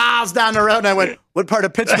 10 miles down the road. And I went, what part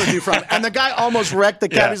of Pittsburgh are you from? And the guy almost wrecked the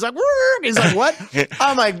cab. He's like, "Woo!" He's like, what?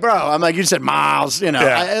 I'm like, bro, you said miles, you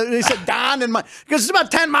know. He said, down in my, because it's about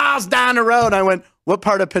 10 miles down the road. I went, what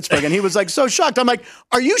part of Pittsburgh? And he was like, so shocked. I'm like,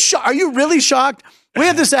 are you really shocked? We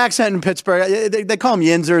have this accent in Pittsburgh. They call them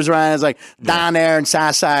Yinzers, right? It's like Don Air and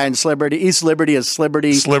Sassai and Sliberty. East Liberty is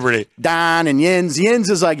Sliberty. Don and Yins. Yins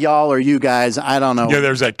is like y'all or you guys. I don't know. Yeah,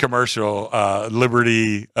 there's that commercial,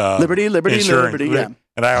 Liberty. Liberty, yeah.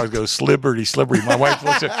 And I always go, Sliberty. My wife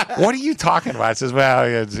looks at, what are you talking about? I says, well,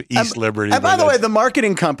 it's East Liberty. And by the way, the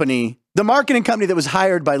marketing company that was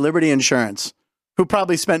hired by Liberty Insurance, who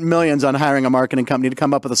probably spent millions on hiring a marketing company to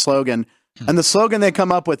come up with a slogan. And the slogan they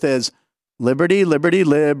come up with is, Liberty, liberty,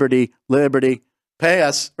 liberty, liberty. Pay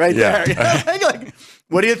us right there. You know? Like,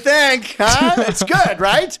 what do you think? Huh? It's good,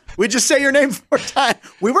 right? We just say your name 4 times.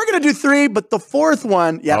 We were going to do 3, but the 4th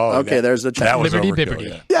one, there's the check. That was Liberty, overkill,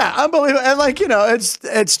 Bibberty. Yeah, unbelievable. And like,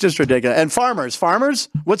 it's just ridiculous. And farmers,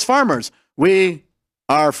 what's farmers? We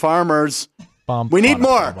are farmers. We need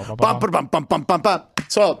more.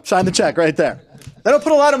 So sign the check right there. That'll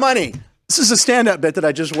put a lot of money. This is a stand-up bit that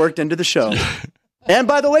I just worked into the show. And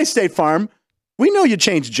by the way, State Farm, we know you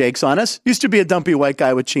changed Jakes on us. Used to be a dumpy white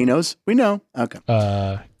guy with chinos. We know. Okay.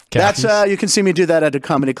 That's you can see me do that at a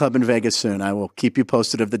comedy club in Vegas soon. I will keep you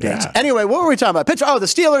posted of the dates. Yeah. Anyway, what were we talking about? The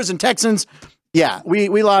Steelers and Texans. Yeah,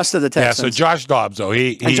 we lost to the Texans. Yeah, so Josh Dobbs, though,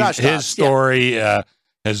 his story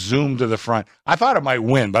has zoomed to the front. I thought it might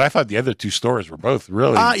win, but I thought the other 2 stories were both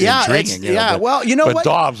really intriguing. Well, you know what? But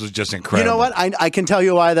Dobbs was just incredible. You know what? I can tell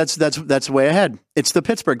you why that's way ahead. It's the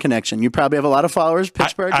Pittsburgh connection. You probably have a lot of followers,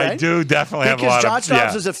 Pittsburgh, right? I do definitely have a lot of. Because Josh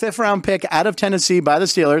Dobbs was a 5th-round pick out of Tennessee by the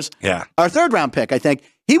Steelers. Yeah. Our 3rd-round pick, I think.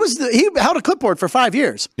 He held a clipboard for 5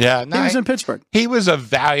 years. Yeah, he was in Pittsburgh. He was a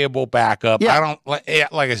valuable backup. Yeah. Like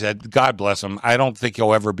I said, God bless him. I don't think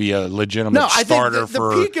he'll ever be a legitimate starter.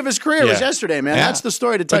 The peak of his career was yesterday, man. Yeah. That's the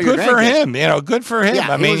story to tell you. Good for him. Good for him.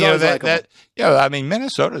 Yeah, I mean,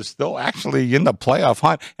 Minnesota's still actually in the playoff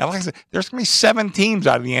hunt. And like I said, there's going to be 7 teams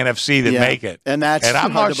out of the NFC that make it, and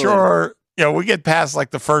I'm not sure. We get past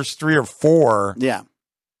like the first 3 or 4. Yeah,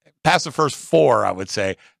 past the first 4, I would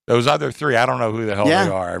say. Those other 3, I don't know who the hell they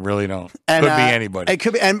are. I really don't. Could be anybody. It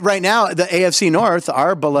could be, and right now, the AFC North,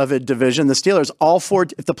 our beloved division, the Steelers, all 4.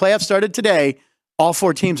 If the playoffs started today, all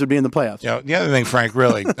 4 teams would be in the playoffs. The other thing, Frank,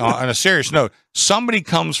 really, on a serious note, somebody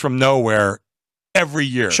comes from nowhere every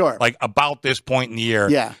year. Sure. Like about this point in the year.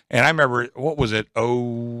 Yeah. And I remember, what was it,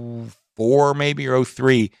 04 maybe or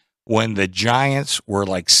 03, when the Giants were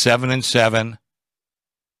like 7-7,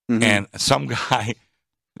 and some guy.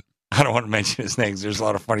 I don't want to mention his name. There's a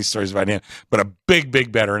lot of funny stories about him, but a big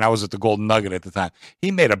better. And I was at the Golden Nugget at the time.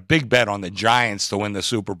 He made a big bet on the Giants to win the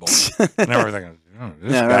Super Bowl. And everything,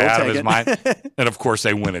 this guy out of his mind. And of course,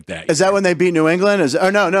 they win it that year. Is that when they beat New England?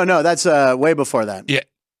 No. That's way before that. Yeah,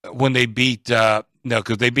 when they beat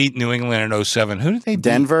because they beat New England in 07. Who did they beat?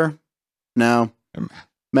 Denver. No.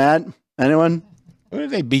 Matt. Anyone? Who did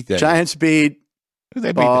they beat? That Giants beat. Who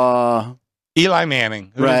did they beat? Eli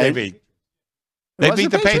Manning. Who did they beat? They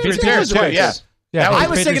beat the Patriots there too. Yeah. I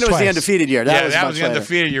was thinking it was the undefeated year. That was the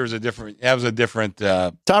undefeated year. That was a different.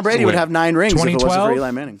 Tom Brady would have 9 rings if it wasn't for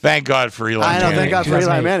Eli Manning. Thank God for Eli Manning. Thank God for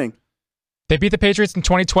Eli Manning. They beat the Patriots in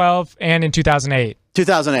 2012 and in 2008.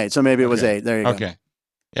 2008. So maybe it was 8. There you go. Okay.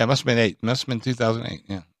 Yeah, it must have been 8. Must have been 2008.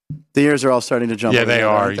 Yeah. The years are all starting to jump. Yeah, they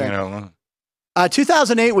are.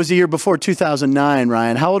 2008 was the year before 2009.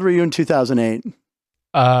 Ryan, how old were you in 2008?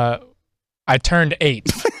 I turned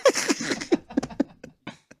 8.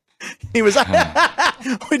 He was.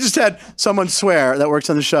 We just had someone swear that works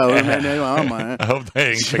on the show. I hope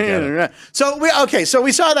they ain't forget. So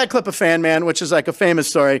we saw that clip of Fan Man, which is like a famous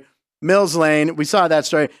story. Mills Lane. We saw that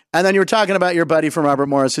story, and then you were talking about your buddy from Robert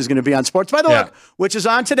Morris, who's going to be on Sports by the Look, which is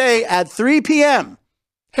on today at 3 p.m.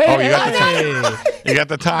 Hey, you got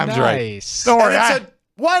the times right. Don't worry. It's a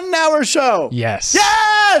 1-hour show. Yes.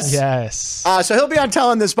 So he'll be on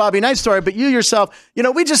telling this Bobby Knight story, but you yourself,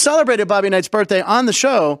 we just celebrated Bobby Knight's birthday on the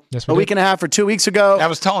show a week and a half or 2 weeks ago. I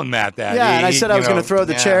was telling Matt that. Yeah, and I said I was going to throw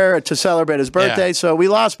the chair to celebrate his birthday, so we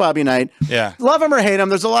lost Bobby Knight. Yeah. Love him or hate him,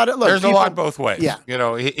 there's a lot of, a lot both ways. Yeah.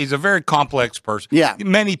 He's a very complex person. Yeah.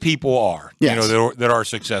 Many people are, that are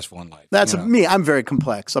successful in life. That's me. I'm very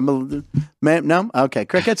complex. No? Okay,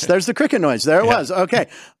 crickets. There's the cricket noise. There it was. Okay.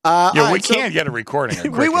 We can't get a recording of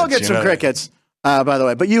crickets. We will get some crickets, by the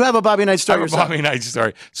way. But you have a Bobby Knight story yourself. Bobby Knight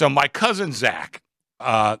story. So my cousin Zach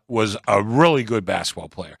was a really good basketball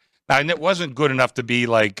player. Now, and it wasn't good enough to be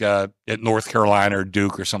like at North Carolina or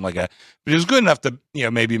Duke or something like that. But it was good enough to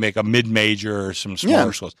maybe make a mid-major or some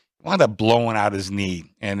smaller schools. He wound up blowing out his knee.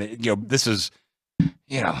 And, this is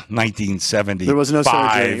 1975. There was no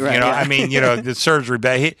surgery. Right, I mean, the surgery.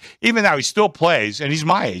 But even now, he still plays, and he's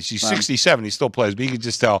my age. He's 67. He still plays, but you could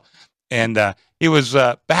just tell. And he was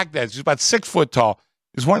back then. He was about 6 foot tall.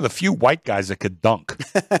 He was one of the few white guys that could dunk.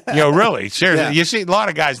 Really, seriously. Yeah. You see, a lot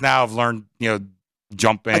of guys now have learned,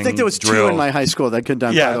 jumping. I think there was drills. 2 in my high school that could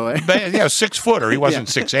dunk. By the way, but 6 footer. He wasn't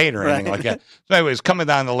 6'8" or anything like that. So anyway, he was coming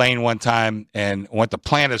down the lane one time and went to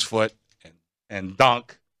plant his foot and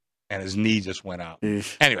dunk, and his knee just went out.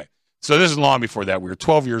 Eesh. Anyway, so this is long before that. We were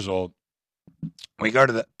 12 years old. We go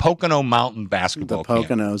to the Pocono Mountain basketball camp.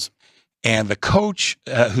 The Poconos. And the coach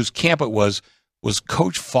whose camp it was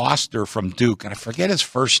Coach Foster from Duke. And I forget his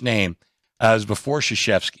first name. It was before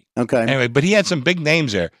Krzyzewski. Okay. Anyway, but he had some big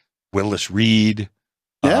names there. Willis Reed.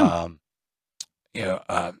 Yeah.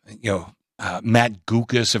 Matt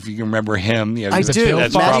Gukas, if you can remember him. I do.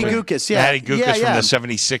 Matty Gukas, yeah. Matty Gukas from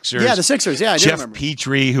the 76ers. Yeah, the Sixers, yeah, I do remember. Jeff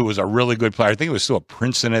Petrie, who was a really good player. I think he was still at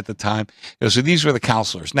Princeton at the time. So these were the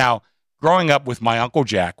counselors. Now, growing up with my Uncle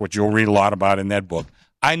Jack, which you'll read a lot about in that book,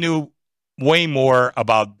 I knew way more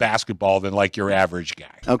about basketball than like your average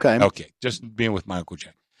guy. Okay, just being with my Uncle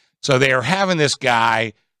Jack. So they are having this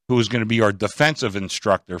guy who was going to be our defensive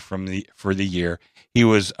instructor for the year. He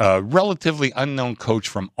was a relatively unknown coach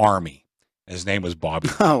from Army. His name was Bobby.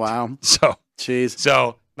 Oh, wow. So, jeez.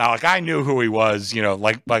 So now, I knew who he was.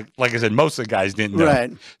 Like I said, most of the guys didn't know.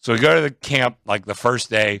 Right. So we go to the camp like the first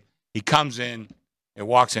day. He comes in, he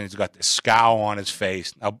walks in. He's got this scowl on his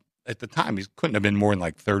face. Now, at the time, he couldn't have been more than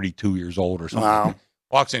like 32 years old or something. Wow.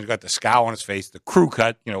 Walks in, he's got the scowl on his face, the crew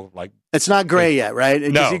cut. It's not gray yet, right?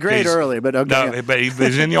 No, he grayed early, but okay. No, but he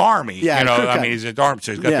was in the Army. Yeah, he's in the Army,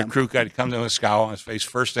 so he's got the crew cut. He comes in with a scowl on his face.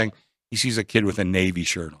 First thing, he sees a kid with a Navy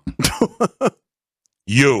shirt on.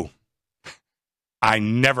 I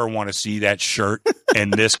never want to see that shirt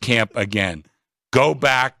in this camp again. Go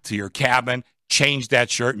back to your cabin, change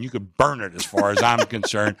that shirt, and you could burn it as far as I'm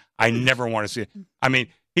concerned. I never want to see it. I mean,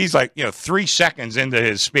 he's like, 3 seconds into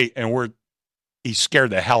his speech, and he scared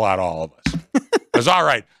the hell out of all of us. It was all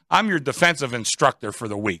right. I'm your defensive instructor for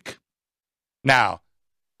the week. Now,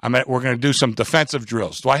 we're going to do some defensive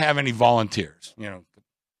drills. Do I have any volunteers?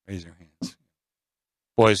 Raise your hands.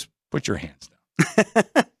 Boys, put your hands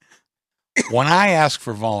down. When I ask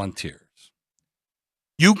for volunteers,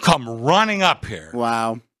 you come running up here.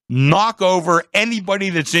 Wow. Knock over anybody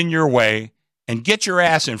that's in your way and get your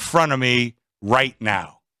ass in front of me right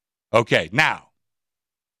now. Okay, now,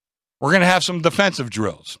 we're going to have some defensive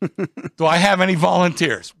drills. Do I have any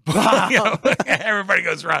volunteers? Wow. Everybody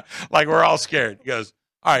goes around like we're all scared. He goes,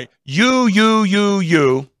 all right,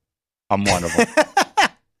 you. I'm one of them.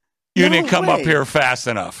 You didn't come up here fast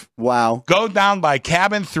enough. Wow. Go down by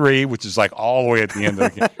cabin 3, which is like all the way at the end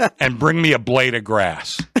of the game, and bring me a blade of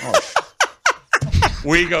grass. Oh.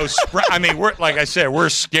 We go sprint. I mean, like I said, we're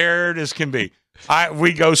scared as can be.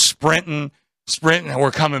 We go sprinting, and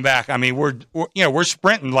we're coming back. I mean, we're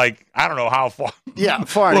sprinting like I don't know how far. Yeah,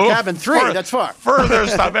 far. Cabin 3, that's far.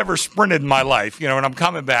 Furthest I've ever sprinted in my life. And I'm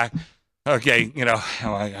coming back. Okay,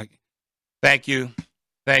 thank you.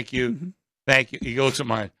 He goes to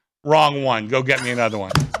mine. Wrong one. Go get me another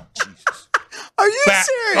one. Jesus. Are you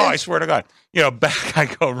serious? Oh, I swear to God. Back I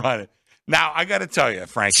go running. Now, I got to tell you,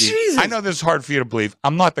 Frankie, Jesus. I know this is hard for you to believe.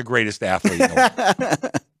 I'm not the greatest athlete in the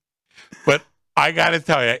world. But I got to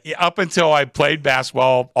tell you, up until I played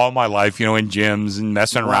basketball all my life, in gyms and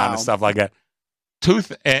messing around and stuff like that,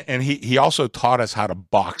 and he also taught us how to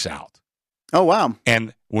box out. Oh, wow.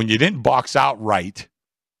 And when you didn't box out right,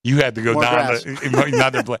 you had to go More down to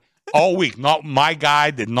another play. All week. My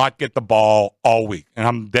guy did not get the ball all week. And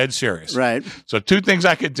I'm dead serious. Right. So 2 things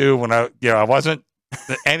I could do when I wasn't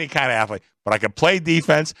any kind of athlete, but I could play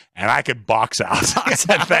defense and I could box out.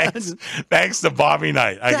 Thanks to Bobby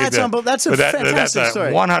Knight. That's a fantastic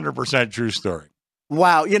story. 100% true story.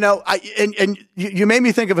 Wow. You made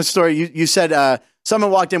me think of a story. You said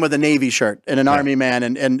someone walked in with a Navy shirt and an Army man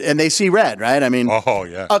and they see red, right? I mean. Oh,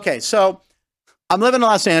 yeah. Okay. So I'm living in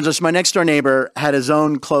Los Angeles. My next door neighbor had his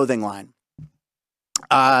own clothing line.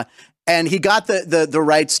 And he got the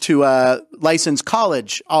rights to license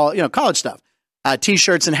college stuff.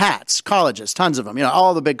 T-shirts and hats, colleges, tons of them,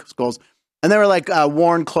 all the big schools. And they were like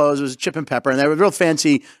worn clothes. It was Chip and Pepper. And they were real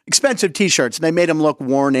fancy, expensive T-shirts. And they made them look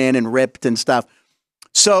worn in and ripped and stuff.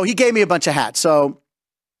 So he gave me a bunch of hats. So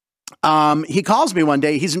he calls me one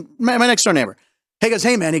day. He's my next door neighbor. He goes,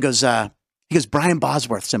 hey, man. He goes, Brian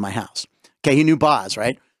Bosworth's in my house. Okay, he knew Boz,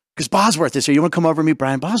 right? Because Bosworth is here. You want to come over and meet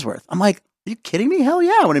Brian Bosworth? I'm like, are you kidding me? Hell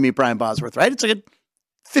yeah, I want to meet Brian Bosworth, right? It's like a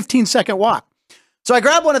 15-second walk. So I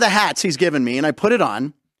grab one of the hats he's given me, and I put it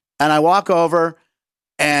on, and I walk over,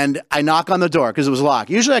 And I knock on the door because it was locked.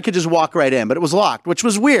 Usually I could just walk right in, but it was locked, which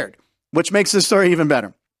was weird, which makes this story even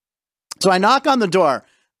better. So I knock on the door,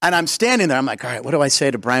 and I'm standing there. I'm like, all right, what do I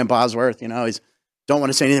say to Brian Bosworth? You know, he's don't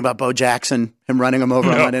want to say anything about Bo Jackson, him running him over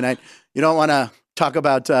on Monday night. You don't want to talk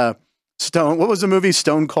about Stone. What was the movie?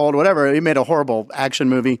 Stone Cold, whatever. He made a horrible action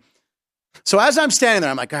movie. So as I'm standing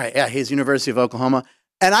there, I'm like, all right, yeah, he's University of Oklahoma.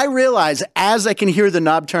 And I realize as I can hear the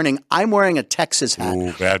knob turning, I'm wearing a Texas hat.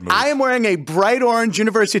 Ooh, bad move. I am wearing a bright orange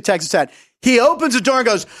University of Texas hat. He opens the door and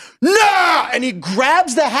goes, no! And he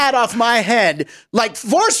grabs the hat off my head, like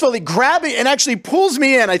forcefully grabbing and actually pulls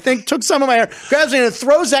me in. I think took some of my hair, grabs me and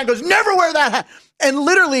throws that and goes, never wear that hat. And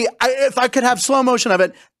literally, if I could have slow motion of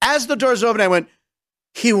it, as the doors open, I went,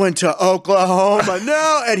 he went to Oklahoma.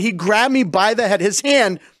 No. And he grabbed me by the head. His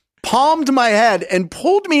hand palmed my head and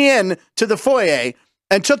pulled me in to the foyer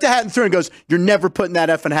and took the hat and threw it and goes, you're never putting that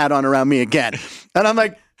effing hat on around me again. And I'm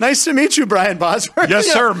like, nice to meet you, Brian Bosworth. Yes,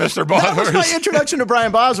 sir, Mr. Bosworth. That was my introduction to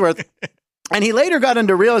Brian Bosworth. And he later got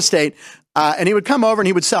into real estate, and he would come over and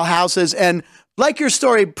he would sell houses. And like your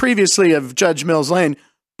story previously of Judge Mills Lane,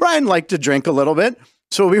 Brian liked to drink a little bit.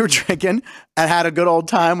 So we were drinking and had a good old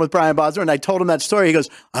time with Brian Bosworth. And I told him that story. He goes,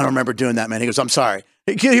 I don't remember doing that, man. He goes, I'm sorry.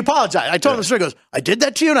 He apologized. I told him the story. He goes, I did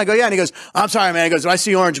that to you? And I go, yeah. And he goes, I'm sorry, man. He goes, when I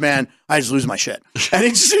see orange, man, I just lose my shit. And he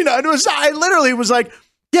just, I literally was like,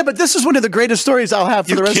 yeah, but this is one of the greatest stories I'll have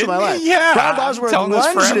for the rest of my life. Yeah. Brian Bosworth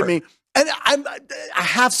lunged at me. And I'm a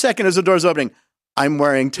half second as the door's opening, I'm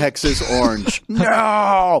wearing Texas orange.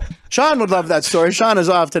 No. Sean would love that story. Sean is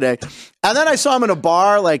off today. And then I saw him in a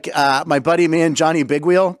bar, like my buddy, me and Johnny Big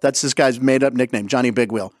Wheel. That's this guy's made up nickname, Johnny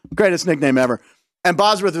Big Wheel. Greatest nickname ever. And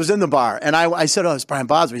Bosworth was in the bar. And I said, oh, it's Brian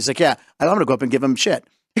Bosworth. He's like, yeah, I'm going to go up and give him shit.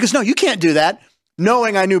 He goes, no, you can't do that.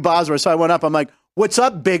 Knowing I knew Bosworth. So I went up. I'm like, what's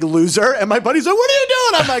up, big loser? And my buddy's like, what are you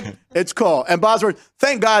doing? I'm like, it's cool. And Bosworth,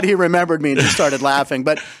 thank God he remembered me and just started laughing.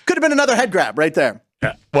 But could have been another head grab right there.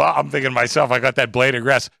 Yeah. Well, I'm thinking to myself, I got that blade of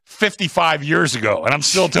grass 55 years ago, and I'm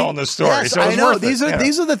still telling this story. Yes, so I know. These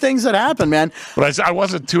are the things that happen, man. But I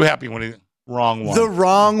wasn't too happy when he wrong one. The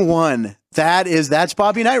wrong one. That's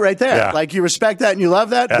Bobby Knight right there. Yeah. Like you respect that and you love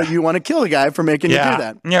that, but you want to kill the guy for making you do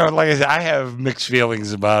that. Yeah, like I said, I have mixed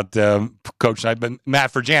feelings about Coach Knight, but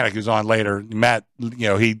Matt Furjanic, who's on later, Matt,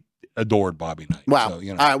 he adored Bobby Knight. Wow. So,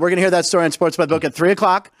 All right, we're going to hear that story on Sports by the Book at 3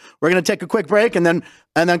 o'clock. We're going to take a quick break, and then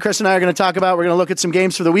Chris and I are going to we're going to look at some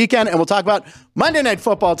games for the weekend, and we'll talk about Monday Night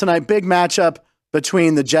Football tonight. Big matchup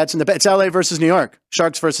between the Jets and it's LA versus New York.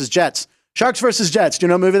 Sharks versus Jets. Sharks versus Jets. Do you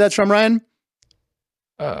know what movie that's from, Ryan?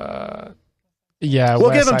 Yeah, we'll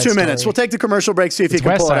give him 2 minutes. We'll take the commercial break, see if he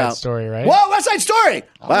can pull it out. West Side Story, right? Whoa, West Side Story!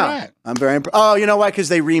 Wow, right. I'm very impressed. Oh, you know why? Because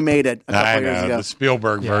they remade it a couple years ago. The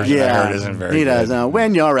Spielberg version I heard isn't very good. He does.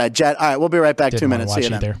 When you're at Jet. All right, we'll be right back. 2 minutes. See you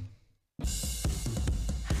then.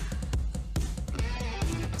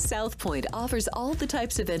 South Point offers all the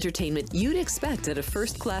types of entertainment you'd expect at a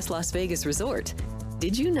first-class Las Vegas resort.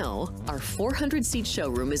 Did you know our 400-seat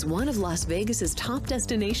showroom is one of Las Vegas's top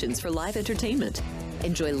destinations for live entertainment?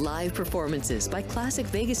 Enjoy live performances by classic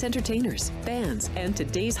Vegas entertainers, bands, and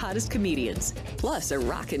today's hottest comedians, plus a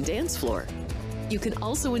rockin' dance floor. You can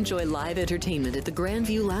also enjoy live entertainment at the Grand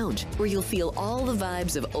View Lounge, where you'll feel all the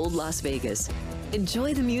vibes of old Las Vegas.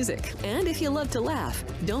 Enjoy the music, and if you love to laugh,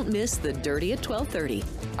 don't miss The Dirty at 12:30,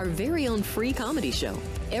 our very own free comedy show.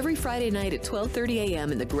 Every Friday night at 12:30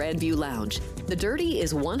 a.m. in the Grand View Lounge. The Dirty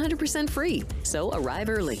is 100% free, so arrive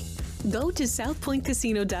early. Go to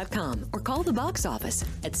southpointcasino.com or call the box office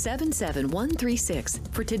at 77136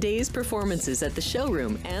 for today's performances at the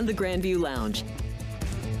showroom and the Grand View Lounge.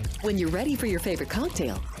 When you're ready for your favorite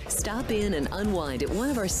cocktail, stop in and unwind at one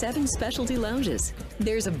of our 7 specialty lounges.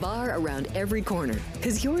 There's a bar around every corner,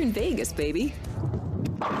 because you're in Vegas, baby.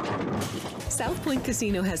 South Point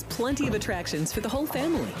Casino has plenty of attractions for the whole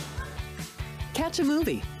family. Catch a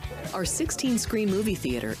movie. Our 16-screen movie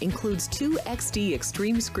theater includes 2 XD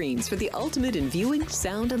Extreme screens for the ultimate in viewing,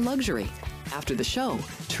 sound, and luxury. After the show,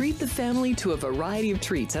 treat the family to a variety of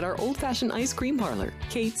treats at our old-fashioned ice cream parlor,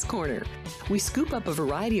 Kate's Corner. We scoop up a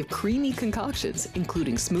variety of creamy concoctions,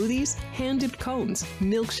 including smoothies, hand-dipped cones,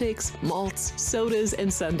 milkshakes, malts, sodas,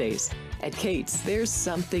 and sundaes. At Kate's, there's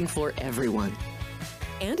something for everyone.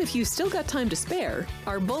 And if you still got time to spare,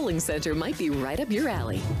 our bowling center might be right up your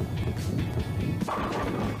alley.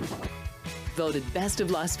 Voted Best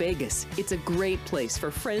of Las Vegas, it's a great place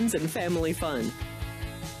for friends and family fun.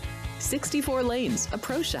 64 lanes, a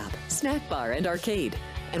pro shop, snack bar, and arcade.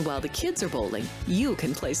 And while the kids are bowling, you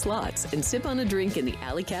can play slots and sip on a drink in the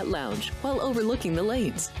Alley Cat Lounge while overlooking the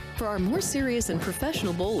lanes. For our more serious and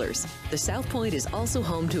professional bowlers, the South Point is also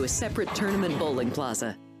home to a separate tournament bowling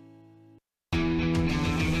plaza.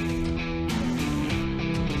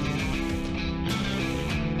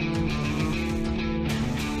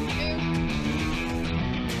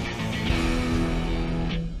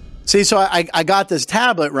 See, so I got this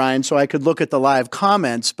tablet, Ryan, so I could look at the live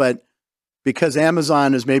comments, but because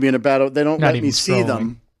Amazon is maybe in a battle, they don't let me see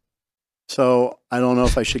them. So I don't know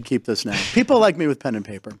if I should keep this now. People like me with pen and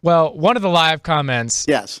paper. Well, one of the live comments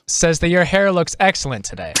says that your hair looks excellent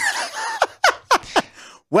today.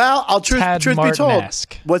 Well, I'll truth be told.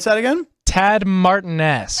 What's that again? Tad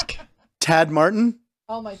Martin-esque. Tad Martin?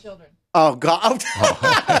 All my children. Oh, God.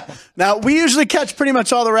 Now, we usually catch pretty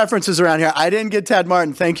much all the references around here. I didn't get Tad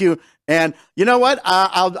Martin. Thank you. And you know what?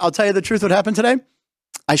 I'll tell you the truth what happened today.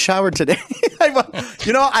 I showered today.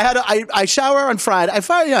 I shower on Friday.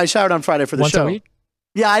 I showered on Friday for the show. Once a week?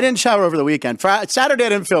 Yeah, I didn't shower over the weekend. Saturday, I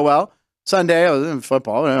didn't feel well. Sunday, I was in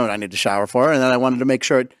football. I don't know what I need to shower for. And then I wanted to make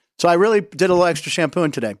sure. So I really did a little extra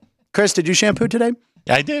shampooing today. Chris, did you shampoo today?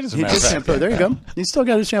 Yeah, I did. You did shampoo. There you go. You still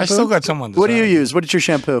got a shampoo? I still got someone. What do you use? What is your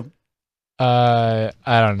shampoo? I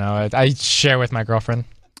don't know. I share with my girlfriend.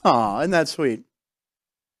 Oh, isn't that sweet?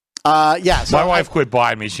 Yeah. So my wife quit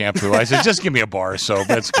buying me shampoo. I said, just give me a bar of soap.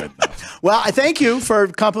 That's good enough. Well, I thank you for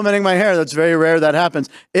complimenting my hair. That's very rare that happens.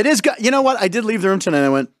 It is. You know what? I did leave the room tonight. And I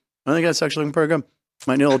went, I think that's actually looking pretty good.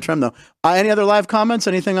 Might need a little trim though. Any other live comments?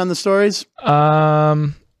 Anything on the stories?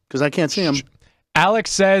 Because I can't see them. Alex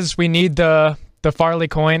says we need the Parley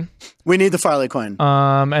coin. We need the Parley coin.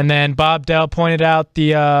 And then Bob Dell pointed out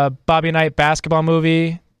the Bobby Knight basketball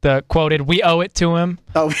movie. The quoted, "We owe it to him."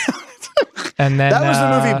 Oh, and then that was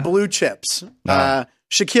the movie Blue Chips.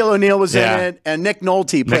 Shaquille O'Neal was in it, and Nick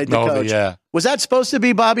Nolte played the coach. Yeah. Was that supposed to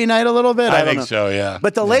be Bobby Knight a little bit? I don't think know. so. Yeah.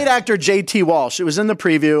 But the late actor J.T. Walsh, it was in the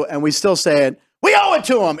preview, and we still say it. We owe it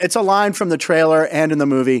to him. It's a line from the trailer and in the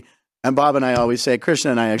movie. And Bob and I always say it. Christian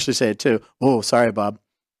and I actually say it too. Oh, sorry, Bob.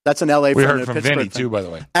 That's an L.A. We friend. heard from Pittsburgh Vinny thing. too, by the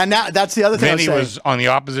way. And that's the other thing. Vinny was on the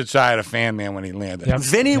opposite side of Fan Man when he landed. Yep.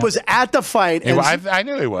 Vinny was at the fight. And I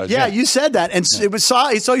knew he was. Yeah, you said that, and it was so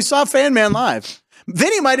he saw Fan Man live.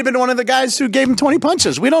 Vinny might have been one of the guys who gave him 20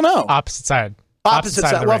 punches. We don't know. Opposite side. Opposite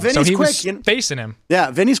side. Of the Well, ring. Vinny's so he quick. Was facing him. Yeah,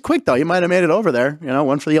 Vinny's quick though. He might have made it over there.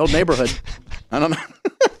 One for the old neighborhood. I don't know.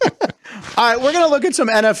 All right, we're gonna look at some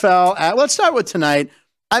NFL. Let's start with tonight.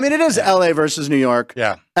 I mean, it is L.A. versus New York.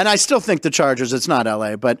 Yeah, and I still think the Chargers. It's not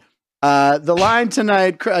L.A., but. The line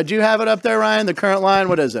tonight, do you have it up there, Ryan? The current line,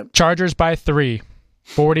 what is it? Chargers by 3.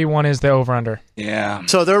 41 is the over-under. Yeah.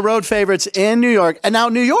 So they're road favorites in New York. And now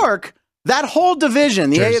New York, that whole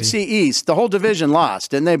division, the Jersey. AFC East, the whole division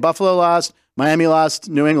lost. Didn't they? Buffalo lost, Miami lost,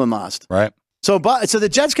 New England lost. Right. So the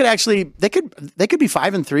Jets could actually, they could be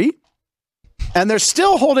 5-3. And they're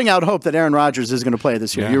still holding out hope that Aaron Rodgers is going to play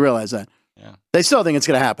this year. Yeah. You realize that? Yeah. They still think it's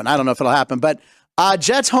going to happen. I don't know if it'll happen, but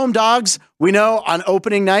Jets home dogs. We know on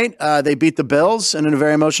opening night they beat the Bills in a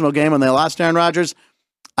very emotional game when they lost Aaron Rodgers.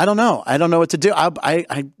 I don't know. I don't know what to do.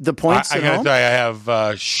 The points. I got to tell you, I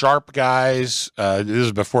have sharp guys. This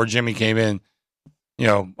is before Jimmy came in.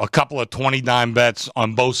 A couple of 20-dime bets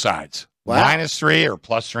on both sides. Wow. -3 or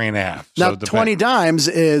 +3.5. Now, 20 dimes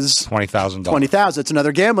is $20,000. 20,000. It's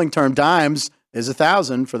another gambling term. Dimes is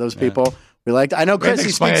 1,000 for those people. We like. I know Chris. He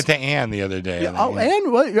explained it to Ann the other day. Yeah,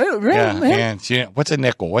 Ann, what? Really? Yeah, Ann? Ann. What's a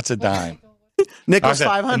nickel? What's a dime? Nickel's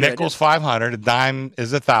 500. A nickel's 500. A dime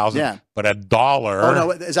is 1,000. Yeah. But a dollar. Oh no,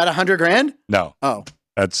 is that $100,000? No. Oh.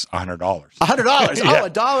 That's $100. $100. Yeah. Oh,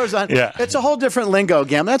 $1 on. Yeah. It's a whole different lingo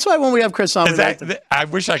gambling. That's why when we have Chris on, I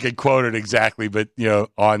wish I could quote it exactly, but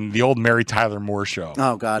on the old Mary Tyler Moore show.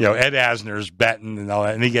 Oh God. Ed Asner's betting and all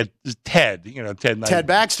that, and he gets Ted. Ted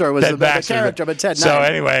Baxter was the character, but Ted. So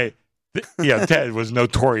anyway. Ted was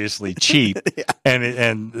notoriously cheap,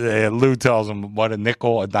 and Lou tells him what a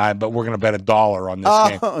nickel, a dime, but we're going to bet $1 on this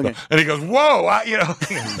game. Okay. And he goes, "Whoa!"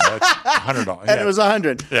 It's $100. And it was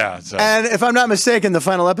 100. Yeah. So. And if I'm not mistaken, the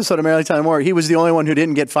final episode of Mary Tyler Moore, he was the only one who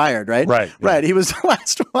didn't get fired, right? Right. Yeah. Right. He was the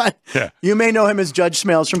last one. Yeah. You may know him as Judge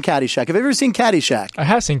Smales from Caddyshack. Have you ever seen Caddyshack? I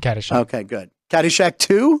have seen Caddyshack. Okay, good. Caddyshack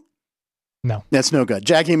 2? No. That's no good.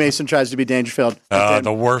 Jackie Mason tries to be Dangerfield.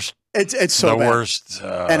 The worst. It's so the bad. Worst.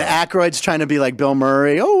 And Aykroyd's trying to be like Bill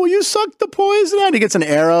Murray. Oh, you sucked the poison out. He gets an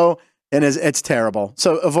arrow, and it's terrible.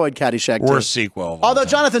 So avoid Caddyshack. Worst sequel. Although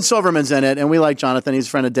Jonathan Silverman's in it, and we like Jonathan. He's a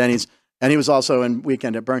friend of Denny's, and he was also in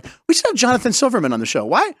Weekend at Burn. We should have Jonathan Silverman on the show.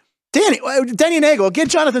 Why? Danny Nagel, get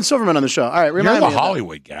Jonathan Silverman on the show. All right, remind me. You're the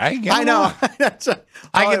Hollywood guy. I know.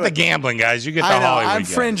 I get the gambling guys. You get the Hollywood I'm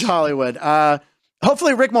guys. fringe Hollywood.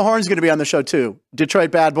 hopefully Rick Mahorn's going to be on the show too.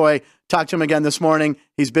 Detroit bad boy. Talked to him again this morning.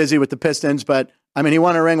 He's busy with the Pistons, but I mean, he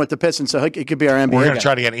won a ring with the Pistons, so he could be our NBA. We're going to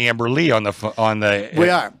try to get Amber Lee on the. We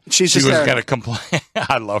are. She was going to complain.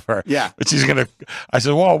 I love her. Yeah, but she's going to. I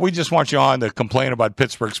said, well, we just want you on to complain about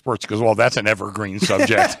Pittsburgh sports because, well, that's an evergreen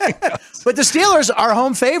subject. But the Steelers are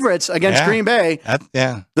home favorites against Green Bay.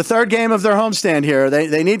 The third game of their homestand here.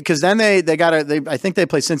 They need because then they got to. I think they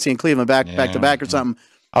play Cincy and Cleveland back to back or something.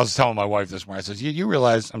 I was telling my wife this morning. I said, you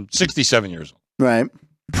realize I'm 67 years old. Right.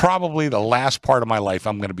 Probably the last part of my life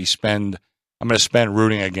I'm going to spend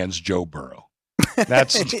rooting against Joe Burrow.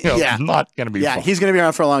 That's not going to be fun. He's going to be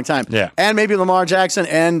around for a long time. Yeah. And maybe Lamar Jackson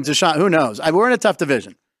and Deshaun. Who knows? We're in a tough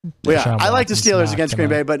division. I like the Steelers against Green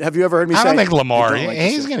Bay, but have you ever heard me say? I don't think Lamar,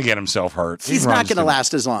 he's going to get himself hurt. He's not going to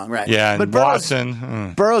last as long, right? Yeah, but and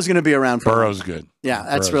Watson. Burrow's going to be around for Burrow's good. Yeah,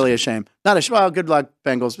 that's really a shame. Well, good luck,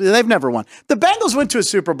 Bengals. They've never won. The Bengals went to a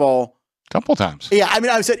Super Bowl. Couple times. Yeah, I mean,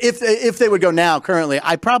 I said if they would go now, currently,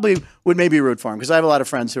 I probably would maybe root for them because I have a lot of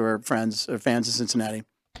friends who are fans of Cincinnati.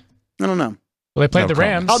 I don't know. Well, they played the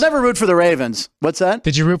Rams. I'll never root for the Ravens. What's that?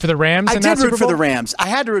 Did you root for the Rams? I did root for the Rams. I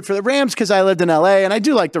had to root for the Rams because I lived in L.A. and I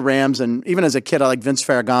do like the Rams. And even as a kid, I like Vince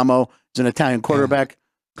Ferragamo. He's an Italian quarterback.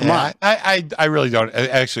 Come on. I really don't.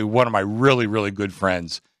 Actually, one of my really, really good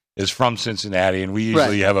friends is from Cincinnati, and we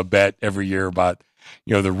usually have a bet every year about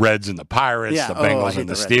the Reds and the Pirates, the Bengals and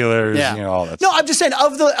the Steelers, all that. No, I'm just saying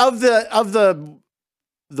of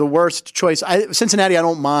the worst choice, Cincinnati I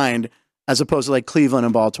don't mind as opposed to like Cleveland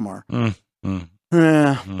and Baltimore.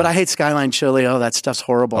 But I hate Skyline chili. Oh, that stuff's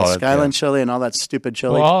horrible. Skyline chili and all that stupid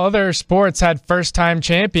chili. Well, all other sports had first-time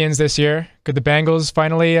champions this year. Could the Bengals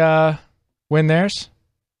finally win theirs?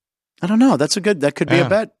 I don't know. That could be a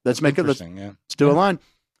bet. Let's make it. Let's do a line.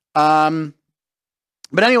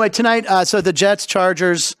 But anyway, tonight, so the Jets,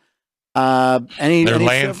 Chargers, they're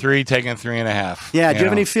laying 3, taking 3.5. Yeah. Do you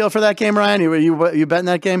have any feel for that game, Ryan? You betting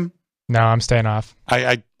that game? No, I'm staying off.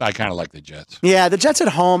 I kind of like the Jets. Yeah, the Jets at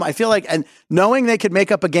home, I feel like, and knowing they could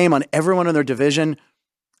make up a game on everyone in their division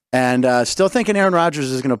and still thinking Aaron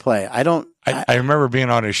Rodgers is going to play. I remember being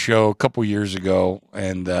on a show a couple years ago,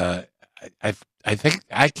 and I think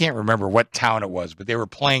I can't remember what town it was, but they were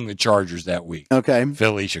playing the Chargers that week. Okay.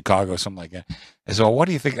 Chicago, Chicago, something like that. I said, well, what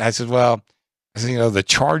do you think? I said, well, the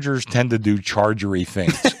Chargers tend to do chargery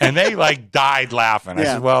things. And they died laughing. I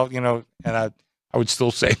said, well, and I would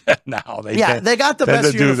still say that now. They got the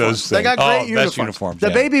best uniforms. They got great uniforms. The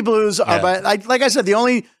baby blues are, like I said, the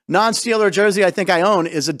only non-Steeler jersey I think I own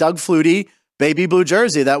is a Doug Flutie baby blue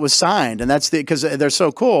jersey that was signed. And that's because they're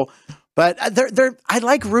so cool. But I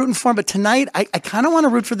like rooting for them. But tonight, I kind of want to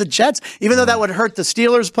root for the Jets, even though that would hurt the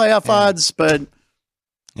Steelers' playoff odds. But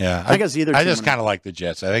I guess either. I just kind of like the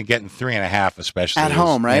Jets. I think getting 3.5, especially at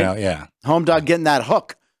home, right? Home dog getting that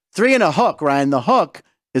hook, 3 and a hook. Ryan, the hook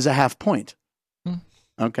is a half point.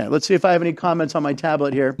 Okay, let's see if I have any comments on my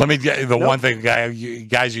tablet here. Let me get the one thing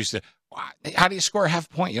guys used to. How do you score a half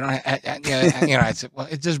point? I said, well,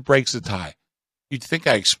 it just breaks the tie. You'd think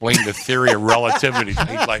I explained the theory of relativity.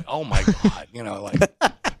 He's like, oh my God,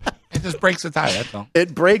 it just breaks the tie. That's all.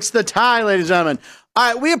 It breaks the tie, ladies and gentlemen.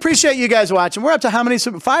 All right, we appreciate you guys watching. We're up to how many?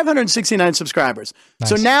 569 subscribers. Nice.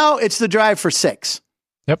 So now it's the drive for 6.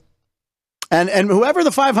 Yep. And whoever the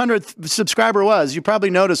 500th subscriber was, you probably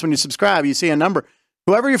notice when you subscribe, you see a number.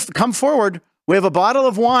 Whoever you come forward, we have a bottle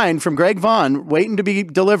of wine from Greg Vaughn waiting to be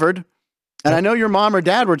delivered. And I know your mom or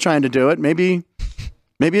dad were trying to do it. Maybe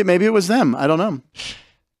it was them. I don't know.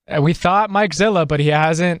 We thought Mike Zilla, but he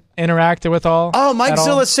hasn't interacted with all. Oh, Mike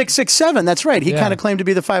Zilla 667. That's right. He kind of claimed to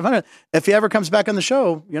be the 500. If he ever comes back on the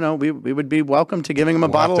show, we would be welcome to giving him a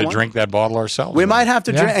bottle. We'll have to drink that bottle ourselves. We might have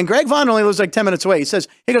to drink. And Greg Vaughn only lives like 10 minutes away.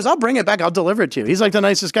 He goes, I'll bring it back. I'll deliver it to you. He's like the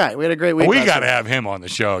nicest guy. We had a great week. We got to have him on the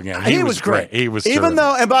show again. He was great. He was even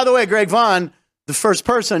though, and by the way, Greg Vaughn, the first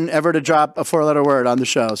person ever to drop a 4-letter word on the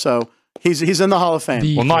show. So he's in the Hall of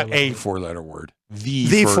Fame. Well, not a 4-letter word.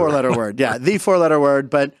 The 4-letter word. Yeah, the 4-letter word.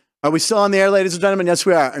 But are we still on the air, ladies and gentlemen? Yes,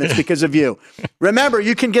 we are. And it's because of you. Remember,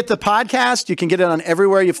 you can get the podcast. You can get it on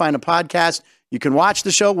everywhere you find a podcast. You can watch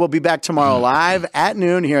the show. We'll be back tomorrow live at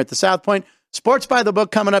noon here at the South Point. Sports by the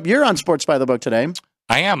Book coming up. You're on Sports by the Book today.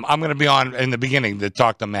 I am. I'm going to be on in the beginning to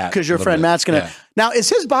talk to Matt. Because your friend Matt's going to. Yeah. Now, is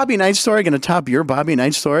his Bobby Knight story going to top your Bobby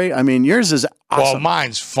Knight story? I mean, yours is awesome. Well,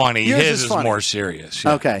 mine's funny. His is more serious.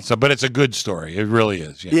 Yeah. Okay. But it's a good story. It really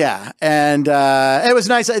is. Yeah. And it was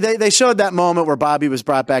nice. They showed that moment where Bobby was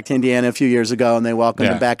brought back to Indiana a few years ago, and they welcomed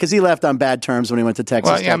him back because he left on bad terms when he went to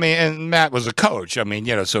Texas. Well, yeah, I mean, and Matt was a coach. I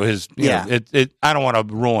mean, so his, I don't want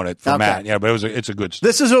to ruin it for Matt. Yeah, but it's a good story.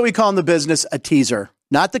 This is what we call in the business a teaser.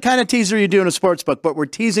 Not the kind of teaser you do in a sports book, but we're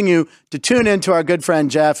teasing you to tune in to our good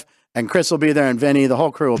friend Jeff and Chris will be there, and Vinny, the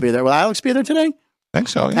whole crew will be there. Will Alex be there today? I think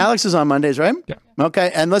so. Yeah. Alex is on Mondays, right? Yeah.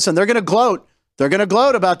 Okay. And listen, they're going to gloat. They're going to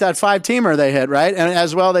gloat about that 5-teamer they hit, right? And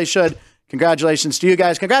as well they should. Congratulations to you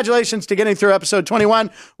guys. Congratulations to getting through episode 21.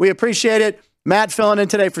 We appreciate it. Matt filling in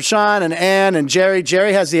today for Sean and Ann and Jerry.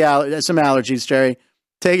 Jerry has some allergies, Jerry.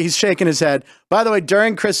 He's shaking his head. By the way,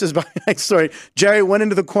 during Chris's story, Jerry went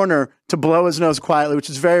into the corner to blow his nose quietly, which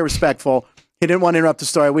is very respectful. He didn't want to interrupt the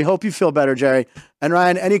story. We hope you feel better, Jerry. And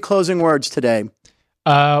Ryan, any closing words today?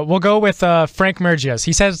 We'll go with Frank Mergias.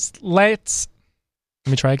 He says, let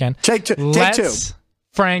me try again. Take two. Let's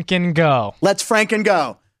Franken go. Let's Franken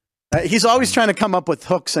go. He's always trying to come up with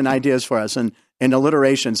hooks and ideas for us and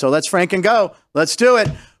alliteration. So let's Franken go. Let's do it.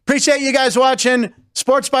 Appreciate you guys watching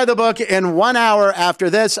Sports by the Book in 1 hour after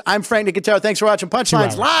this. I'm Frank Nicotero. Thanks for watching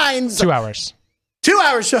Punchlines Lines. 2 hours. 2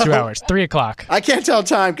 hour show. 2 hours. 3 o'clock. I can't tell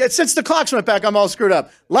time. Since the clocks went back, I'm all screwed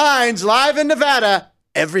up. Lines live in Nevada.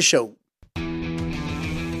 Every show.